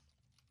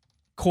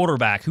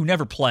quarterback who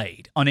never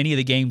played on any of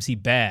the games he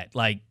bet,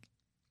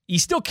 he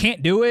still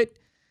can't do it.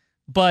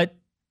 But,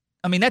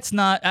 that's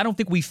not, I don't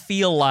think we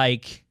feel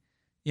like,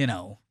 I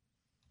don't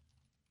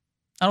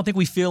think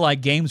we feel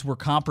like games were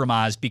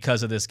compromised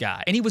because of this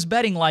guy. And he was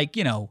betting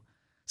 $7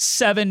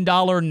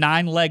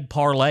 9-leg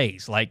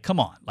parlays. Come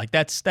on.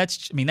 That's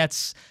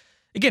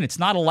again, it's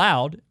not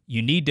allowed.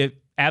 You need to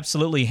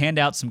absolutely hand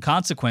out some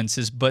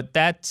consequences, but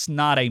that's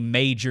not a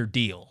major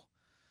deal.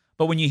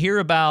 But when you hear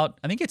about,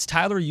 I think it's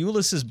Tyler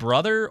Eulis's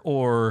brother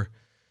Aaron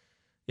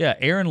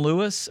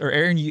Eulis.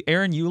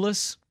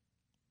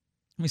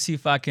 Let me see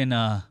if I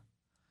can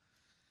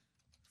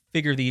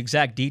figure the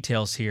exact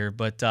details here.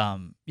 But,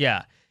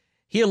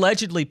 he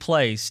allegedly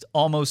placed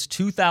almost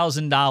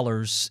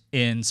 $2,000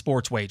 in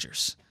sports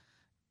wagers.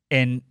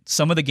 And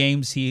some of the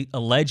games he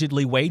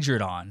allegedly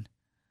wagered on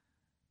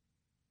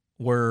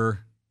were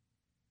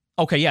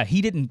Okay, yeah,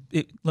 he didn't.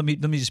 Let me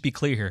just be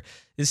clear here.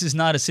 This is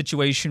not a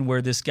situation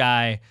where this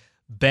guy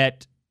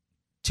bet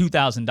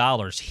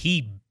 $2,000.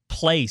 He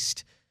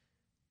placed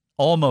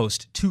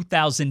almost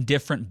 2,000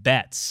 different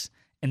bets,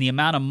 and the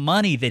amount of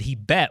money that he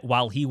bet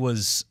while he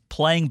was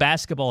playing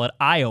basketball at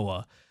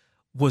Iowa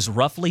was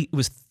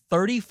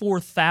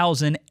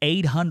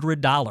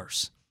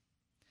 $34,800.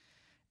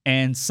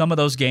 And some of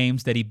those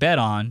games that he bet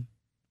on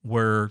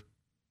were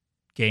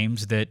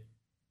games that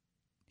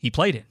he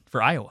played in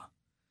for Iowa.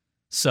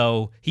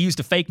 So he used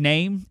a fake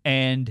name,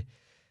 and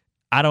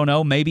I don't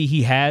know, maybe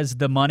he has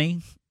the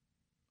money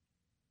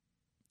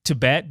to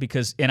bet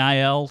because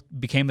NIL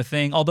became a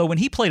thing. Although when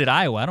he played at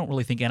Iowa, I don't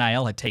really think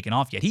NIL had taken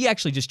off yet. He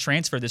actually just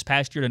transferred this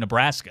past year to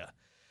Nebraska.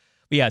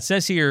 But yeah, it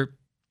says here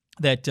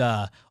that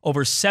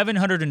over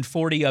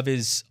 740 of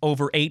his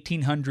over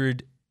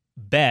 1,800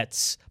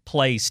 bets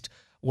placed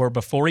were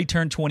before he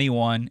turned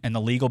 21, and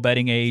the legal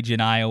betting age in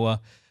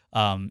Iowa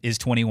is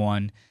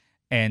 21,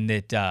 and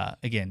that,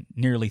 again,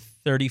 nearly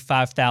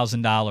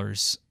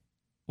 $35,000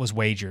 was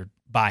wagered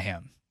by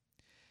him.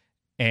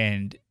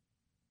 And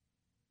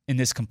in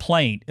this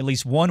complaint, at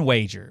least one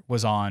wager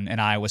was on an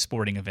Iowa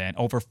sporting event.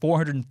 Over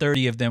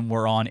 430 of them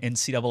were on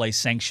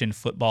NCAA-sanctioned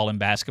football and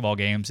basketball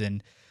games,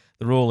 and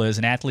the rule is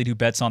an athlete who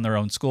bets on their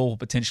own school will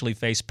potentially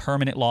face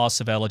permanent loss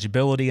of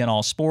eligibility in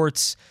all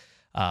sports.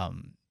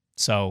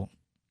 So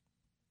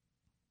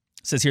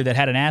it says here that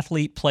had an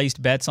athlete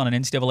placed bets on an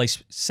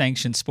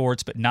NCAA-sanctioned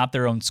sports but not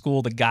their own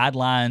school, the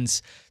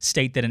guidelines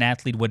state that an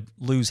athlete would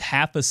lose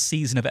half a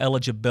season of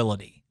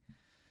eligibility.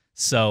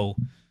 So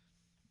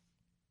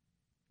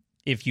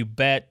if you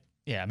bet,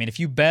 if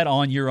you bet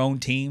on your own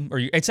team, or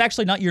it's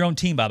actually not your own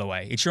team, by the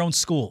way, it's your own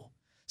school.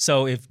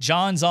 So if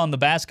John's on the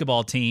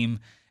basketball team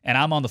and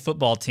I'm on the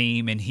football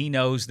team, and he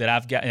knows that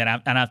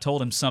I've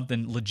told him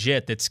something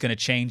legit that's going to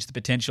change the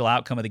potential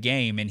outcome of the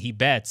game, and he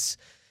bets,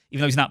 even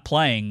though he's not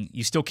playing,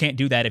 you still can't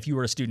do that if you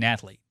were a student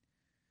athlete.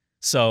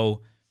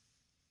 So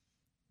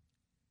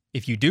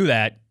if you do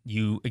that,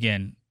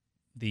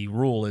 the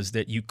rule is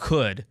that you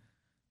could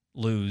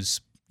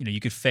lose, you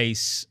could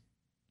face,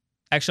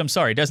 actually, I'm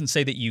sorry, it doesn't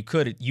say that you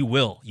could, you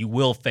will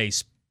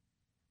face,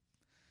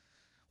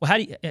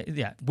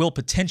 will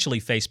potentially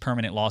face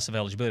permanent loss of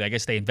eligibility. I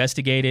guess they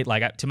investigate it.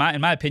 In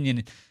my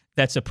opinion,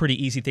 that's a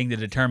pretty easy thing to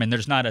determine.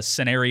 There's not a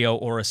scenario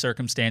or a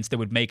circumstance that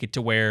would make it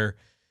to where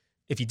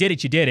if you did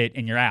it,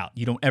 and you're out.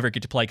 You don't ever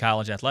get to play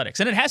college athletics.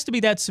 And it has to be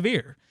that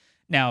severe.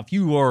 Now, if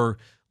you are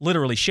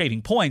literally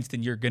shaving points,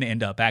 then you're going to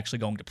end up actually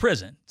going to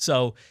prison.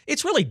 So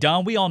it's really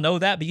dumb. We all know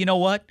that. But you know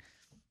what?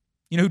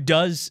 You know who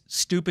does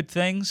stupid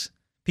things?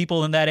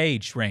 People in that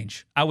age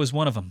range. I was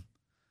one of them.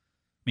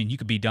 I mean, you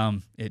could be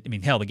dumb.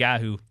 Hell, the guy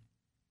who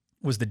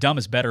was the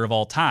dumbest bettor of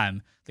all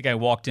time, the guy who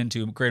walked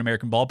into Great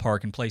American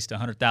Ballpark and placed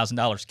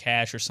 $100,000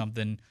 cash or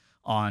something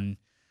on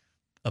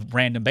a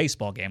random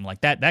baseball game like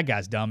that. That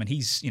guy's dumb, and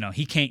he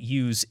can't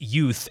use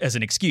youth as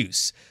an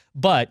excuse.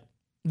 But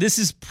this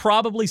is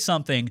probably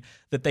something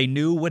that they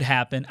knew would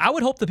happen. I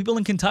would hope the people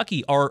in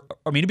Kentucky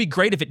it'd be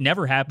great if it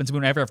never happens. We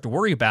don't ever have to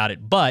worry about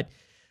it. But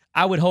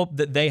I would hope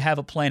that they have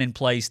a plan in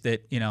place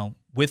that,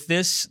 with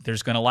this,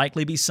 there's going to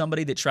likely be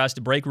somebody that tries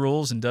to break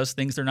rules and does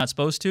things they're not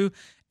supposed to,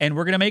 and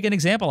we're going to make an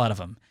example out of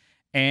them.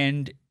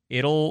 And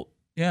it'll,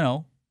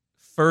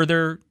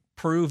 further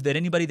prove that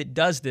anybody that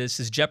does this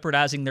is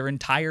jeopardizing their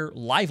entire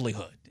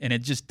livelihood, and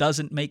it just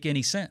doesn't make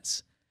any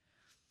sense.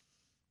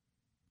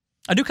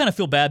 I do kind of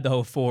feel bad,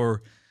 though,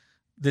 for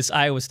this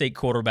Iowa State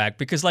quarterback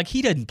because,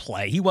 he didn't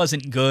play. He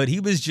wasn't good. He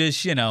was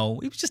just, he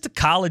was just a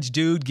college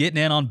dude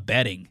getting in on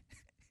betting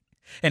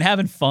and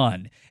having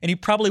fun, and he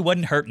probably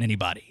wasn't hurting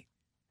anybody.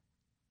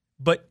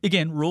 But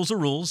again, rules are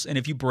rules, and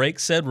if you break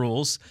said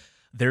rules,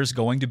 there's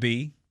going to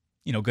be,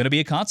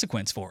 a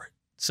consequence for it.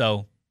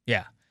 So,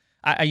 yeah.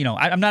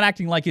 I'm not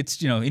acting like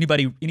it's,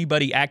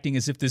 anybody acting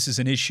as if this is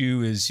an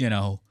issue is,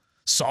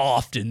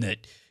 soft and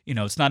that,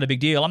 it's not a big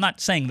deal. I'm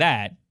not saying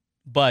that,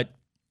 but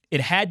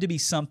it had to be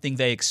something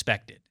they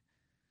expected,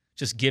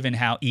 just given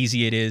how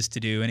easy it is to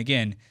do. And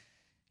again,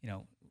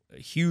 a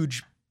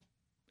huge,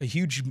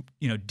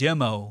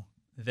 demo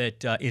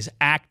that is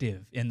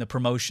active in the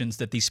promotions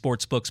that these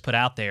sports books put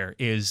out there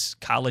is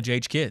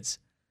college-age kids.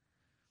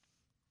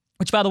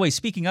 Which, by the way,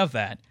 speaking of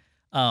that,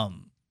 I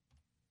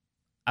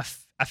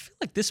feel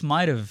like this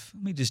might have,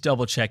 let me just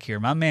double-check here.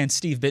 My man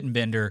Steve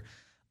Bittenbender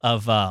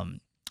of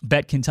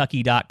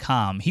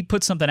BetKentucky.com, he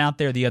put something out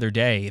there the other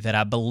day that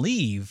I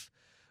believe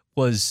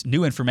was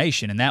new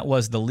information, and that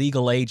was the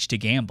legal age to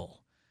gamble.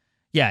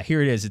 Yeah,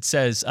 here it is. It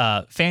says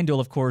FanDuel,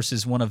 of course,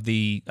 is one of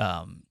the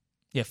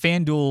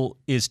FanDuel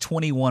is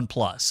 21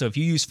 plus. So if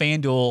you use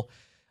FanDuel,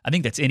 I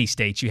think that's any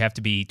state, you have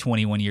to be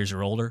 21 years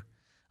or older.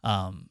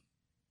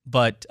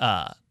 But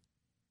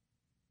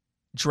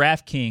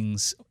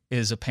DraftKings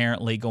is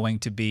apparently going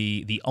to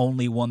be the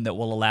only one that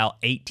will allow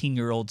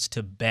 18-year-olds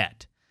to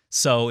bet.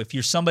 So if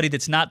you're somebody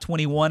that's not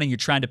 21 and you're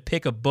trying to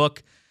pick a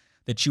book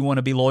that you want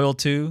to be loyal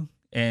to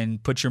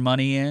and put your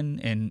money in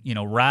and,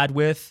 ride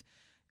with,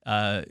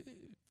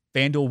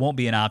 FanDuel won't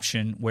be an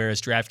option,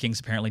 whereas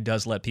DraftKings apparently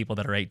does let people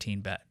that are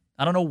 18 bet.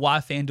 I don't know why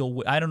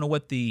FanDuel. I don't know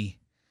what the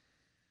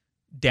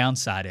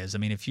downside is. I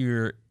mean,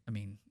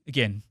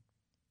 again,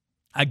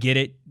 I get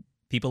it.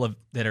 People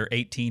that are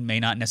 18 may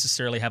not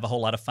necessarily have a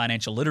whole lot of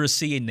financial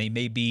literacy, and they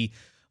may be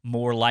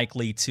more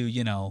likely to,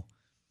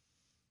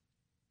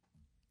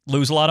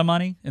 lose a lot of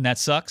money, and that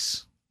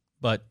sucks.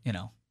 But,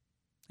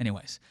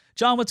 anyways.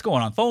 John, what's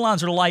going on? Phone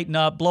lines are lighting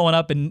up, blowing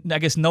up, and I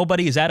guess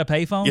nobody is at a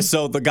payphone? Yeah,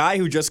 so the guy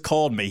who just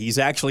called me, he's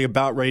actually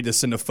about ready to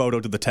send a photo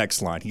to the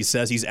text line. He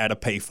says he's at a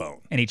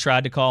payphone. And he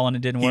tried to call and it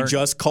didn't work? He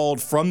just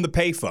called from the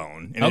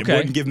payphone, and it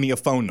wouldn't give me a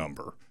phone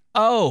number.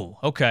 Oh,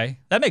 okay.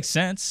 That makes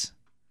sense.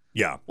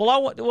 Yeah.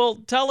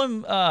 Well, tell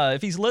him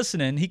if he's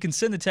listening, he can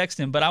send the text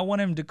in, but I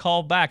want him to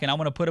call back, and I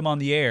want to put him on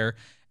the air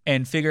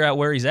and figure out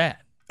where he's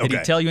at. Did he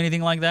tell you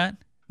anything like that?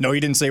 No, he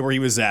didn't say where he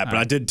was at, but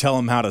I did tell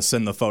him how to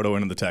send the photo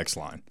into the text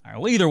line. All right.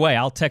 Well, either way,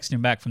 I'll text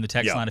him back from the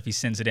text line if he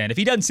sends it in. If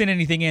he doesn't send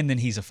anything in, then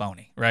he's a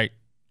phony, right?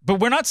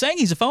 But we're not saying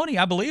he's a phony.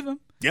 I believe him.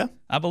 Yeah.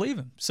 I believe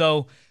him.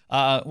 So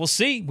we'll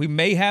see. We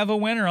may have a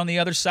winner on the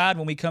other side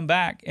when we come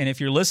back. And if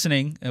you're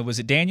listening, was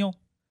it Daniel?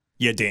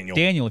 Yeah, Daniel.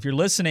 Daniel, if you're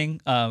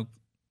listening,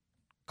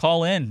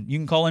 call in. You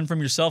can call in from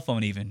your cell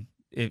phone even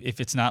if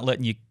it's not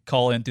letting you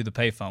call in through the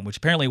payphone, which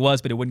apparently it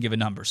was, but it wouldn't give a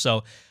number.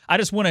 So I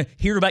just want to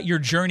hear about your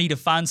journey to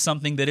find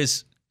something that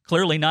is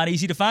clearly not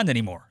easy to find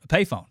anymore, a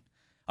payphone.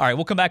 All right,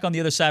 we'll come back on the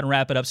other side and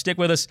wrap it up. Stick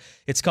with us.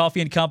 It's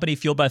Coffee and Company,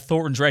 fueled by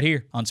Thornton's, right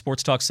here on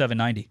Sports Talk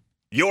 790.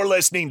 You're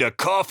listening to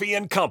Coffee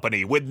and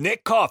Company with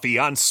Nick Coffey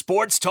on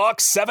Sports Talk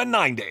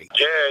 790.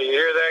 Yeah, you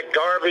hear that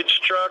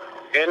garbage truck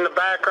in the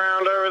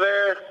background over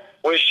there?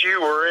 Wish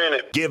you were in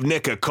it. Give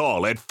Nick a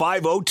call at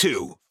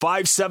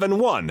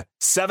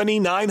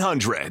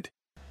 502-571-7900.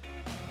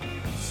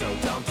 So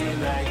don't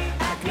delay,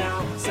 act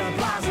now,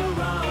 supplies are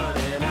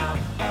running out.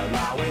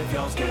 Allow if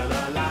you're still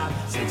alive,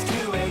 6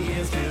 to 8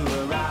 years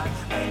to arrive.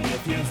 And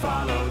if you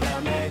follow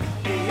them,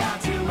 be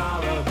out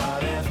tomorrow.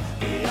 But if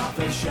the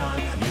author's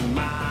shun, you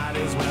might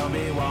as well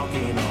be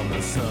walking on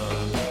the sun.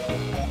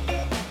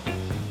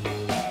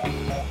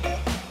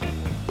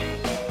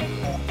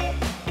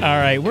 All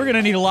right, we're going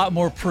to need a lot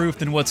more proof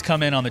than what's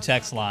come in on the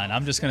text line.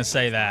 I'm just going to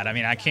say that. I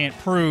mean, I can't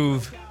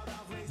prove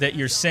that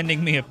you're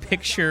sending me a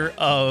picture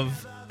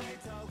of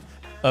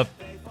a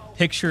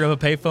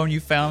payphone you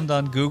found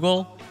on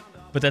Google,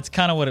 but that's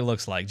kind of what it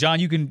looks like. John,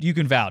 you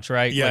can vouch,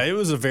 right? Yeah, it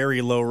was a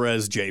very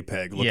low-res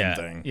JPEG looking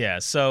thing. Yeah,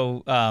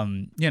 so,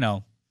 I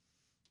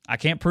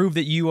can't prove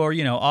that you are,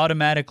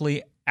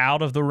 automatically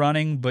out of the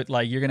running, but,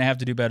 you're going to have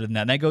to do better than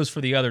that. And that goes for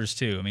the others,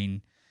 too. I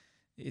mean,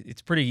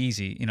 it's pretty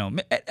easy.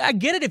 I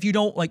get it if you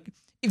don't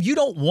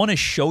want to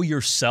show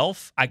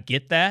yourself. I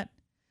get that.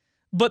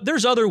 But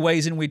there's other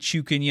ways in which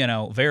you can,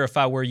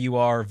 verify where you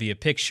are via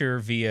picture,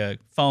 via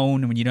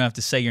phone, when you don't have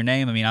to say your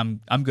name. I mean, I'm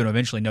going to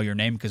eventually know your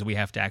name because we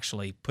have to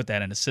actually put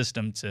that in a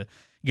system to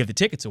give the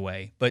tickets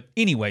away. But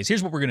anyways,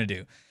 here's what we're going to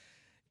do.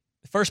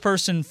 The first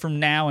person from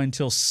now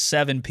until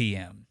 7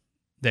 p.m.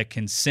 that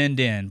can send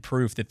in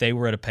proof that they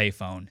were at a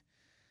payphone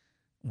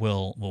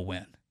will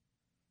win.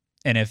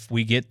 And if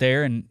we get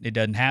there and it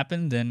doesn't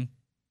happen, then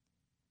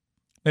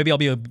maybe I'll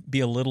be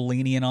a little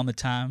lenient on the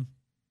time.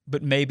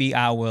 But maybe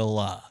I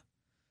will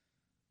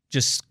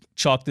just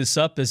chalk this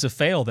up as a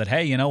fail that,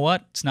 hey, you know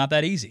what? It's not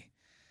that easy.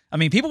 I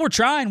mean, people were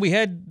trying. We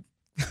had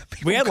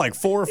like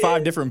 4 or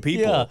 5 different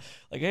people. Yeah.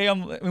 Like, hey,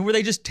 were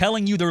they just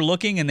telling you they're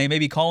looking and they may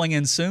be calling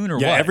in soon or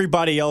what? Yeah,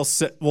 everybody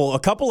else, a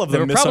couple of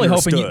them they were probably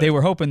misunderstood. they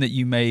were hoping that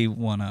you may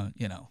want to,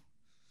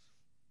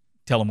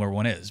 tell them where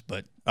one is,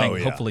 but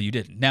hopefully you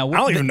didn't. Now, I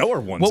don't even know where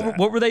one's at.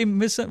 What were they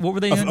missing? What were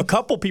they? A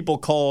couple people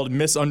called,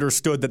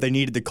 misunderstood that they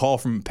needed to call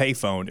from a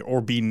payphone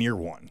or be near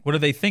one. What do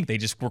they think? They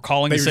just were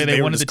calling to say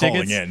they wanted the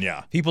tickets? Calling in,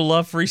 yeah. People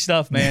love free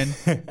stuff, man.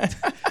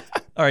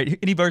 All right,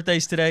 any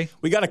birthdays today?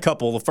 We got a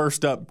couple. The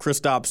first up,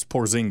 Kristaps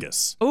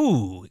Porzingis.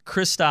 Ooh,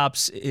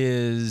 Kristaps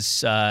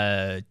is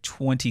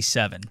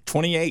 27.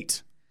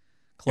 28.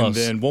 Close. And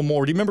then one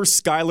more. Do you remember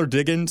Skylar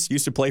Diggins?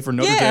 Used to play for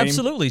Notre Dame. Yeah,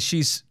 absolutely.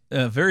 She's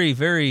a very,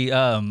 very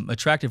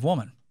attractive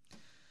woman.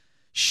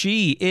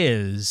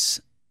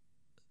 Skylar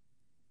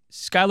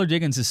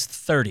Diggins is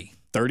 30.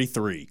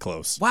 33,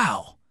 close.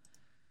 Wow.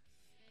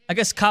 I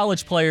guess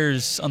college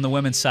players on the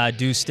women's side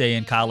do stay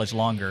in college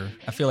longer.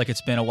 I feel like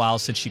it's been a while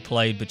since she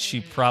played, but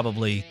she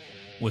probably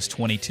was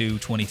 22,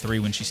 23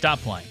 when she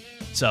stopped playing.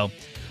 So,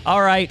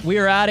 all right, we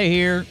are out of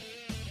here.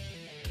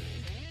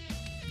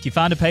 If you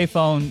find a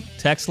payphone,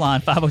 text line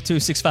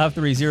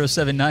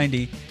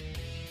 502-653-0790.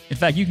 In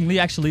fact, you can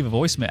actually leave a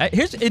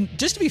voicemail.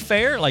 Just to be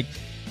fair,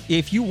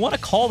 if you want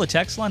to call the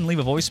text line and leave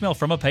a voicemail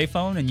from a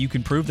payphone and you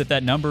can prove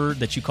that number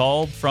that you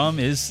called from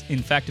is,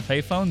 in fact, a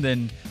payphone,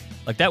 then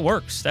that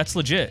works. That's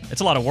legit.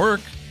 It's a lot of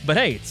work, but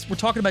hey, we're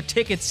talking about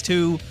tickets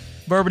to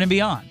Bourbon and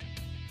Beyond.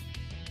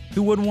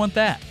 Who wouldn't want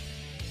that?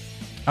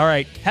 All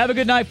right. Have a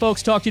good night,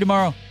 folks. Talk to you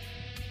tomorrow.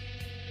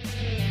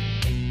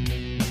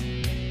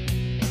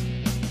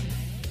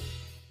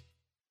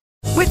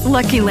 With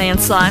Lucky Land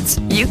Slots,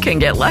 you can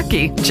get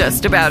lucky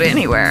just about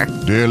anywhere.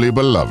 Dearly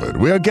beloved,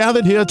 we are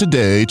gathered here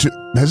today to...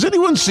 Has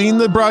anyone seen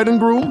the bride and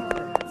groom?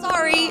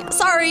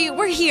 Sorry,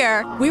 we're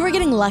here. We were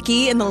getting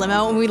lucky in the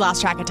limo and we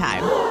lost track of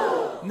time.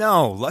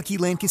 No, Lucky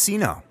Land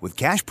Casino, with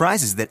cash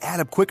prizes that add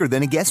up quicker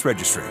than a guest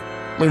registry.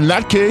 In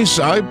that case,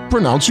 I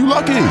pronounce you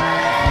lucky.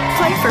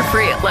 Play for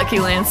free at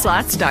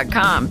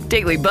LuckyLandSlots.com.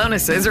 Daily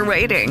bonuses are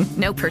waiting.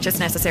 No purchase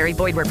necessary.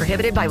 Void where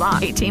prohibited by law.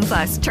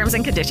 18+. Terms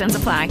and conditions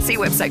apply. See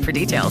website for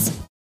details.